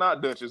 it was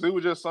not Duchess. It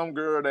was just some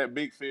girl that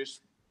Big Fish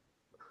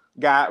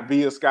got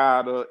via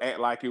Sky to act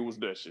like it was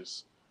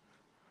Duchess.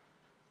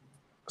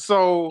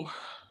 So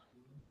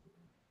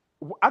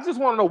I just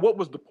want to know, what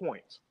was the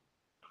point?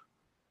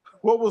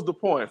 What was the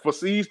point? For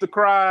C's to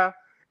cry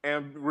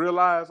and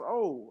realize,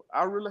 oh,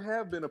 I really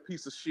have been a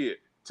piece of shit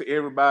to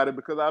everybody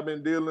because I've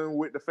been dealing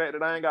with the fact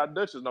that I ain't got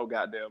Duchess no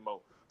goddamn more.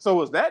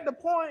 So is that the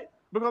point?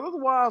 Because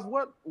otherwise,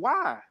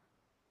 why?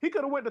 He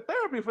could have went to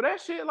therapy for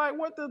that shit. Like,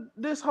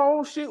 this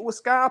whole shit with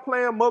Sky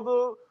playing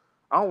mother.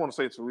 I don't want to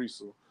say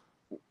Teresa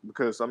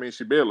because, I mean,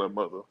 she barely a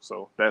mother.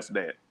 So that's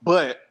that.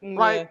 But,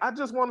 like, I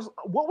just want to,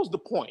 what was the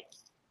point?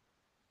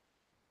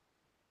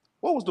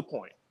 What was the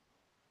point?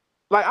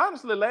 Like,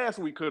 honestly, last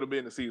week could have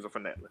been the season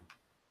finale.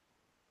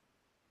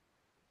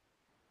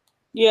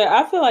 Yeah,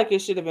 I feel like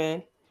it should have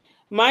been.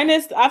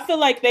 I feel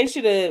like they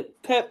should have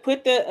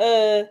put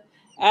the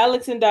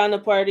Alex and Donna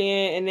part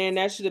in, and then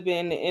that should have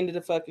been the end of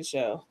the fucking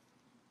show.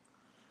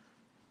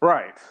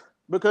 Right.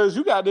 Because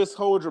you got this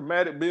whole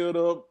dramatic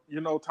build-up,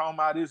 talking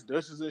about this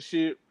Duchess and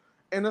shit.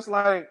 And it's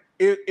like,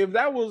 if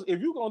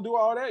you gonna do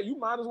all that, you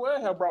might as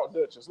well have brought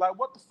Duchess. Like,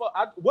 what the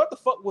fuck? What the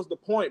fuck was the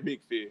point,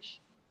 Big Fish?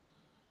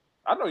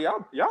 I know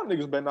y'all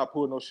niggas better not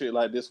pull no shit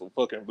like this for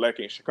fucking Black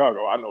Ink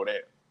Chicago. I know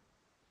that.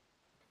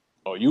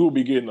 Or you will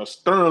be getting a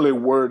sternly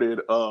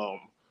worded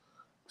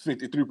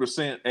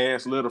 53%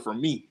 ass letter from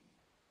me.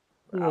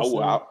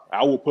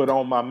 I will put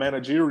on my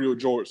managerial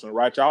jorts and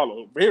write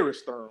y'all a very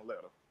stern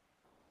letter.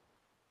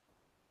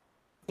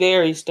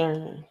 Very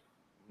stern.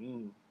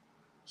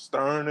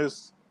 Stern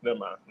is never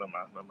mind.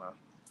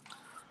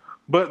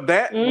 But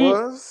that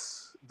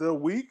was the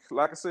week.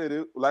 Like I said,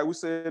 it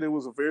was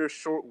a very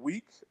short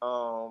week.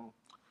 I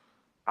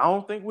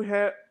don't think we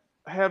have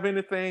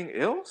anything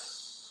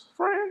else,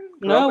 friend.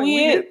 No,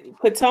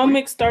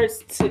 Potomac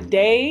starts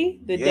today,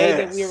 the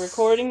day that we are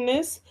recording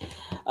this.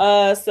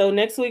 So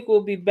next week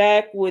we'll be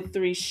back with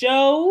 3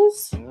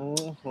 shows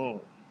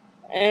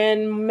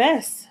and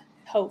mess,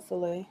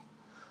 hopefully.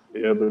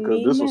 Yeah,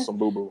 because this was some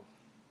boo-boo.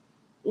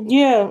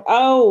 Yeah.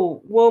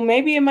 Oh, well,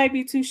 maybe it might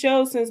be 2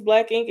 shows since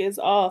Black Ink is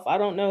off. I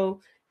don't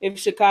know if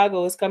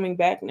Chicago is coming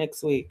back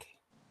next week.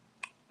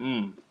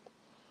 Yeah,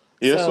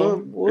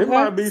 so it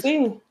might be.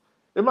 See.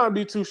 It might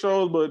be 2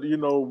 shows, but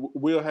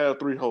we'll have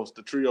 3 hosts.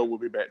 The trio will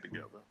be back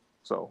together.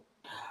 So.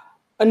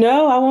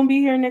 No, I won't be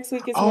here next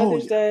week. It's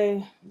Mother's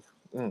Day.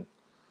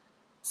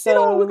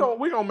 So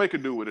we're gonna make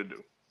it do what it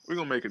do. We're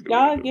gonna make it do.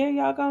 Y'all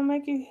gonna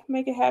make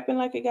it happen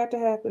like it got to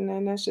happen,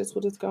 and that's just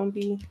what it's gonna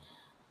be.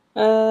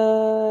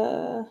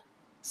 So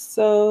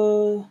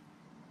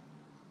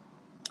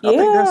I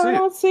think that's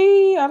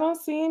it. I don't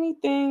see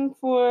anything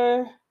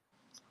for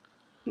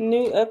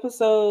new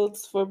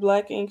episodes for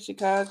Black Ink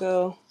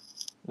Chicago.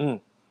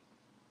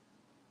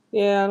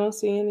 Yeah, I don't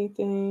see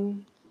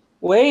anything.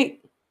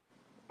 Wait.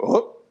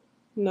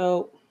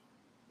 Nope.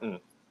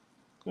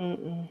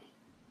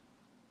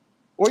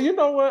 Well, you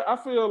know what? I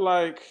feel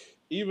like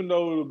even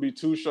though it'll be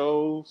 2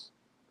 shows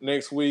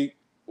next week,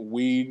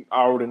 we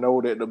already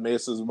know that the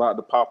mess is about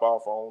to pop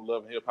off on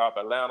Love and Hip Hop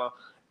Atlanta.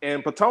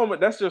 And Potomac,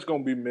 that's just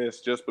going to be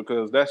missed just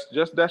because that's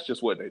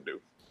just what they do.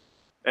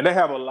 And they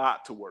have a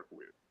lot to work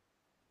with.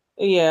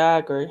 Yeah, I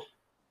agree.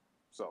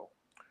 So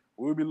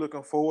we'll be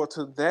looking forward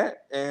to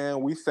that.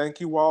 And we thank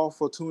you all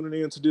for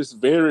tuning in to this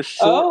very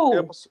short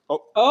episode.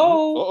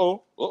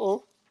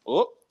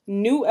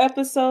 New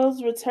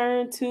episodes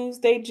return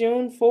Tuesday,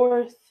 June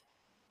 4th.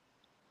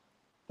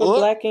 for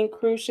Black Ink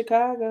Crew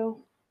Chicago.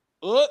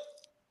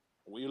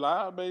 We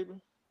live, baby.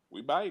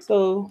 We bite.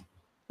 So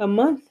a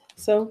month.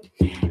 So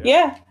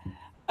yeah.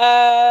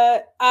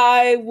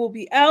 I will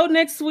be out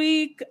next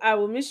week. I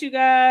will miss you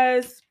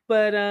guys,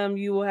 but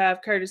you will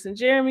have Curtis and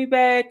Jeremy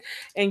back,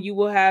 and you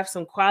will have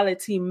some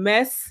quality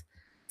mess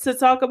to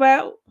talk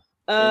about.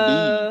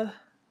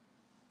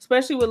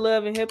 Especially with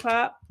love and hip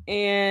hop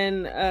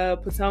and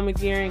Potomac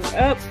gearing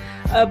up.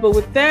 But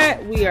with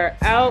that, we are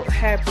out.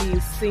 Happy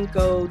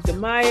Cinco de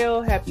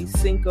Mayo. Happy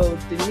Cinco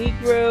de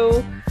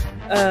Negro.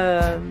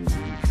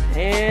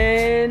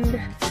 And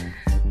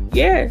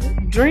yeah,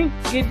 drink,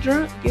 get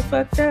drunk, get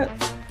fucked up,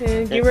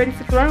 and get ready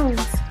for Thrones.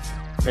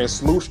 And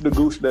smoosh the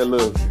gooch that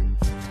loves you.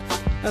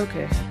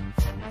 Okay.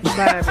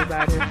 Bye,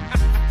 everybody.